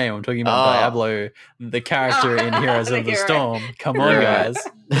Diablo the game. I'm talking about Diablo the character in Heroes of the Storm. Come on, guys.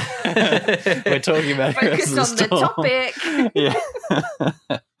 We're talking about Focus Heroes of the Storm. the topic. Yeah.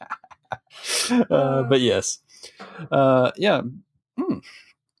 But yes. Yeah.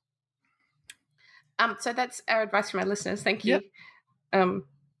 So that's our advice from our listeners. Thank you. Yep.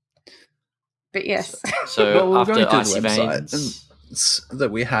 But yes. So we're after going through Icy the Veins that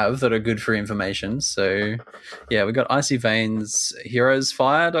we have that are good for information. So yeah, we got Icy Veins,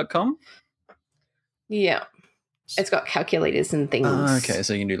 heroesfire.com. Yeah. It's got calculators and things. Okay,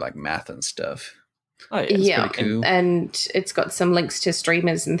 so you can do like math and stuff. Oh yeah, pretty cool. And it's got some links to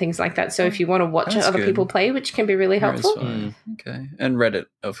streamers and things like that. So if you want to watch other people play, which can be really helpful. Okay. And Reddit,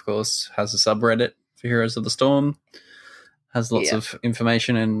 of course, has a subreddit for Heroes of the Storm. Has lots of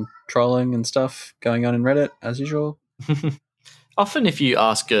information and trolling and stuff going on in Reddit, as usual. Often if you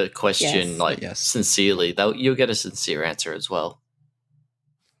ask a question sincerely, you'll get a sincere answer as well.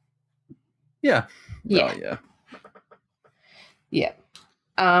 Yeah. Yeah. Oh, yeah. Yeah.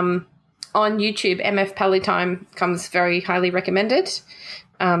 On YouTube, MF Palitime comes very highly recommended.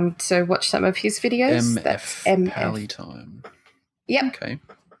 So watch some of his videos. That's Palitime. Yep. Okay.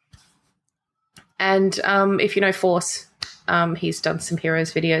 And if you know Force, he's done some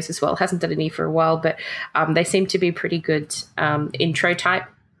Heroes videos as well. Hasn't done any for a while, but they seem to be pretty good intro type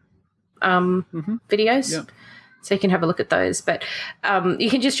videos. Yep. So you can have a look at those. But you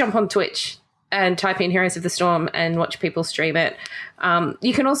can just jump on Twitch and type in Heroes of the Storm and watch people stream it.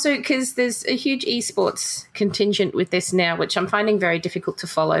 You can also, because there's a huge esports contingent with this now, which I'm finding very difficult to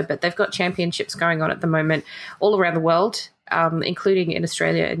follow, but they've got championships going on at the moment all around the world, including in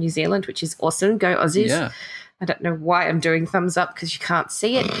Australia and New Zealand, which is awesome. Go Aussies. Yeah. I don't know why I'm doing thumbs up because you can't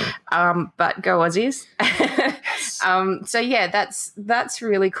see it, but go Aussies. So yeah, that's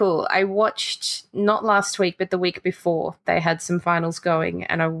really cool. I watched not last week, but the week before they had some finals going,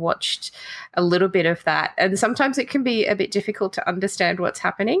 and I watched a little bit of that. And sometimes it can be a bit difficult to understand what's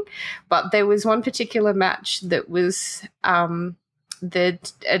happening, but there was one particular match that was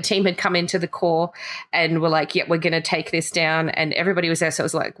a team had come into the core and were like, yeah, we're going to take this down. And everybody was there. So it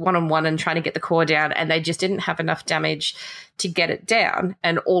was like 1-on-1 and trying to get the core down. And they just didn't have enough damage to get it down.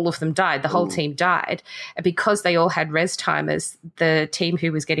 And all of them died. The whole team died. And because they all had res timers, the team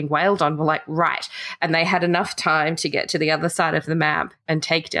who was getting wailed on were like, right. And they had enough time to get to the other side of the map and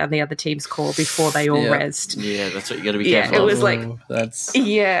take down the other team's core before they all rezzed. Yeah, that's what you got to be careful of. It was like,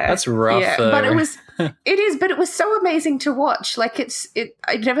 that's rough. Yeah, but it was. It is, but it was so amazing to watch. Like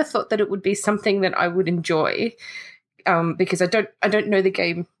I never thought that it would be something that I would enjoy, because I don't know the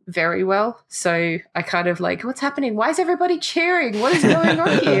game very well. So I kind of like, what's happening? Why is everybody cheering? What is going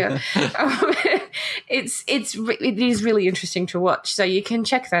on here? It is really interesting to watch. So you can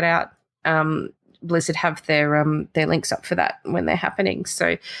check that out. Blizzard have their links up for that when they're happening.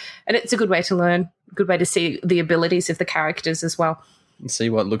 So, and it's a good way to learn, good way to see the abilities of the characters as well. And see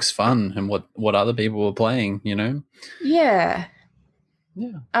what looks fun and what other people are playing, you know? Yeah.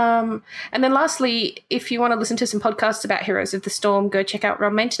 Yeah. And then lastly, if you want to listen to some podcasts about Heroes of the Storm, go check out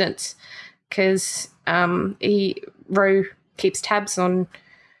Realm Maintenance, because Ro keeps tabs on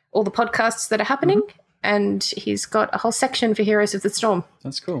all the podcasts that are happening, and he's got a whole section for Heroes of the Storm.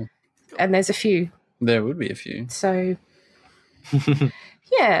 That's cool. And there's a few. There would be a few. So,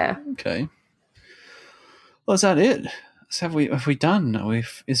 yeah. Okay. Well, is that it? So have we done?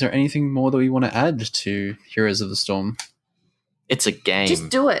 Is there anything more that we want to add to Heroes of the Storm? It's a game. Just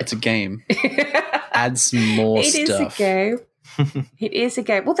do it. It's a game. Add some more stuff. It is a game. It is a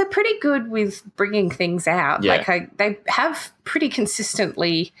game. Well, they're pretty good with bringing things out. Yeah. Like they have pretty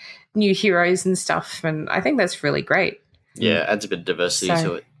consistently new heroes and stuff, and I think that's really great. Yeah, adds a bit of diversity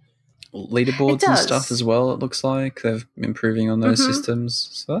to it. Leaderboards and stuff as well, it looks like. They're improving on those systems,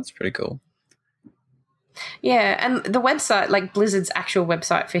 so that's pretty cool. Yeah, and the website, like Blizzard's actual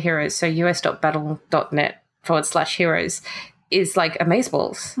website for Heroes, so us.battle.net/heroes, is like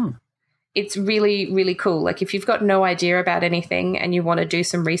amazeballs. It's really, really cool. Like if you've got no idea about anything and you want to do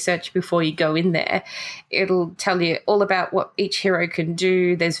some research before you go in there, it'll tell you all about what each hero can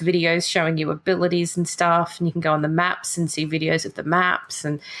do. There's videos showing you abilities and stuff, and you can go on the maps and see videos of the maps,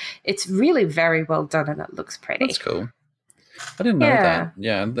 and it's really very well done and it looks pretty. That's cool. I didn't know that.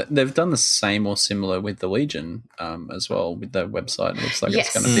 Yeah, they've done the same or similar with the Legion as well with their website. It looks like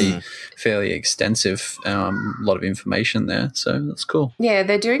it's going to be fairly extensive, a lot of information there. So that's cool. Yeah,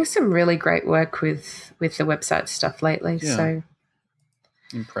 they're doing some really great work with the website stuff lately. Yeah. So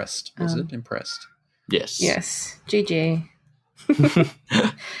impressed. Was it impressed? Yes. Yes. GG.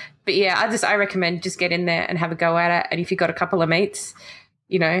 But yeah, I recommend just get in there and have a go at it. And if you've got a couple of mates,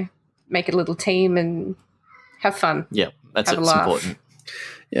 you know, make a little team and have fun. Yeah. That's important.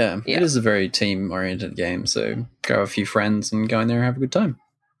 Yeah, it is a very team-oriented game, so go a few friends and go in there and have a good time.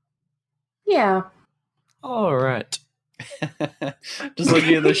 Yeah. All right. Just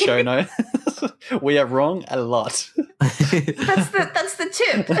looking at the show notes, we are wrong a lot. That's the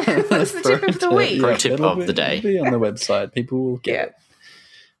tip. That's the tip of the week. Pro tip of the day. It'll be on the website. People will get it.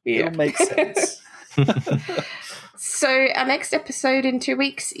 Yeah. It'll make sense. So our next episode in 2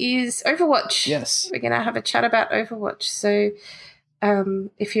 weeks is Overwatch. Yes. We're going to have a chat about Overwatch. So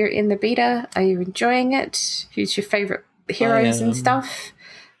if you're in the beta, are you enjoying it? Who's your favourite heroes and stuff?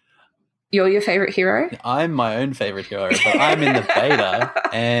 You're your favourite hero? I'm my own favourite hero, but I'm in the beta,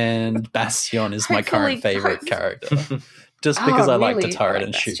 and Bastion is my current favourite character. Just because I like to turret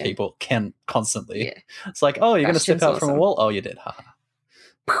and shoot people constantly. Yeah. It's like, oh, you're going to step out from a wall? Oh, you did. Haha.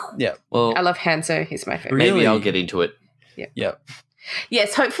 Yeah. Well, I love Hanzo. He's my favorite. Maybe I'll get into it. Yeah.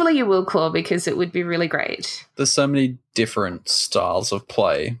 Yes, hopefully you will, Claw, because it would be really great. There's so many different styles of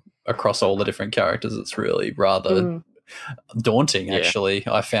play across all the different characters. It's really rather daunting, actually,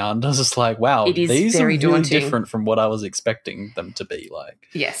 I found. I was just like, wow, these are really different from what I was expecting them to be like.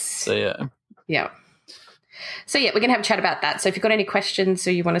 Yes. So, yeah. Yeah. So, yeah, we're going to have a chat about that. So if you've got any questions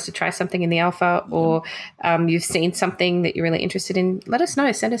or you want us to try something in the alpha or you've seen something that you're really interested in, let us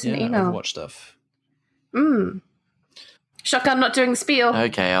know. Send us an email. Overwatch stuff. Shotgun not doing the spiel.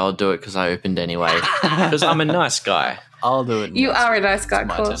 Okay, I'll do it because I opened anyway. Because I'm a nice guy. I'll do it. You are a nice guy, of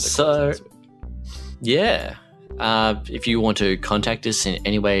course. So, yeah. If you want to contact us in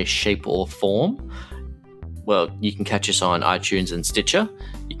any way, shape or form, well, you can catch us on iTunes and Stitcher.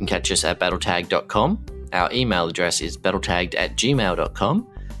 You can catch us at battletag.com. Our email address is battletagged@gmail.com.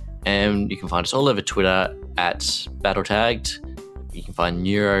 And you can find us all over Twitter at battletagged. You can find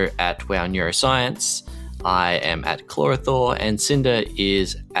Neuro at Wow Neuroscience. I am at Chlorathor, and Cinder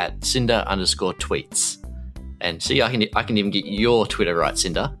is at Cinder_tweets. And see, I can even get your Twitter right,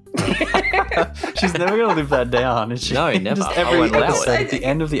 Cinder. She's never going to live that down, is she? No, never. Just I every won't allow episode, it. at the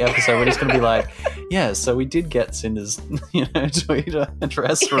end of the episode, we're just going to be like, yeah, so we did get Cinder's, Twitter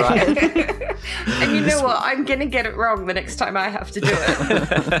address right. And you know what? I'm going to get it wrong the next time I have to do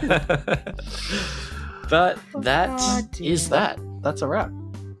it. But that is that. That's a wrap.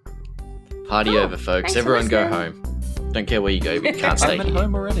 Party over, folks. thanks for Everyone go listening. home. Don't care where you go, but you can't stay I'm at here.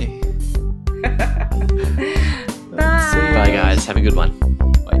 home already. Bye. Bye, guys. Have a good one.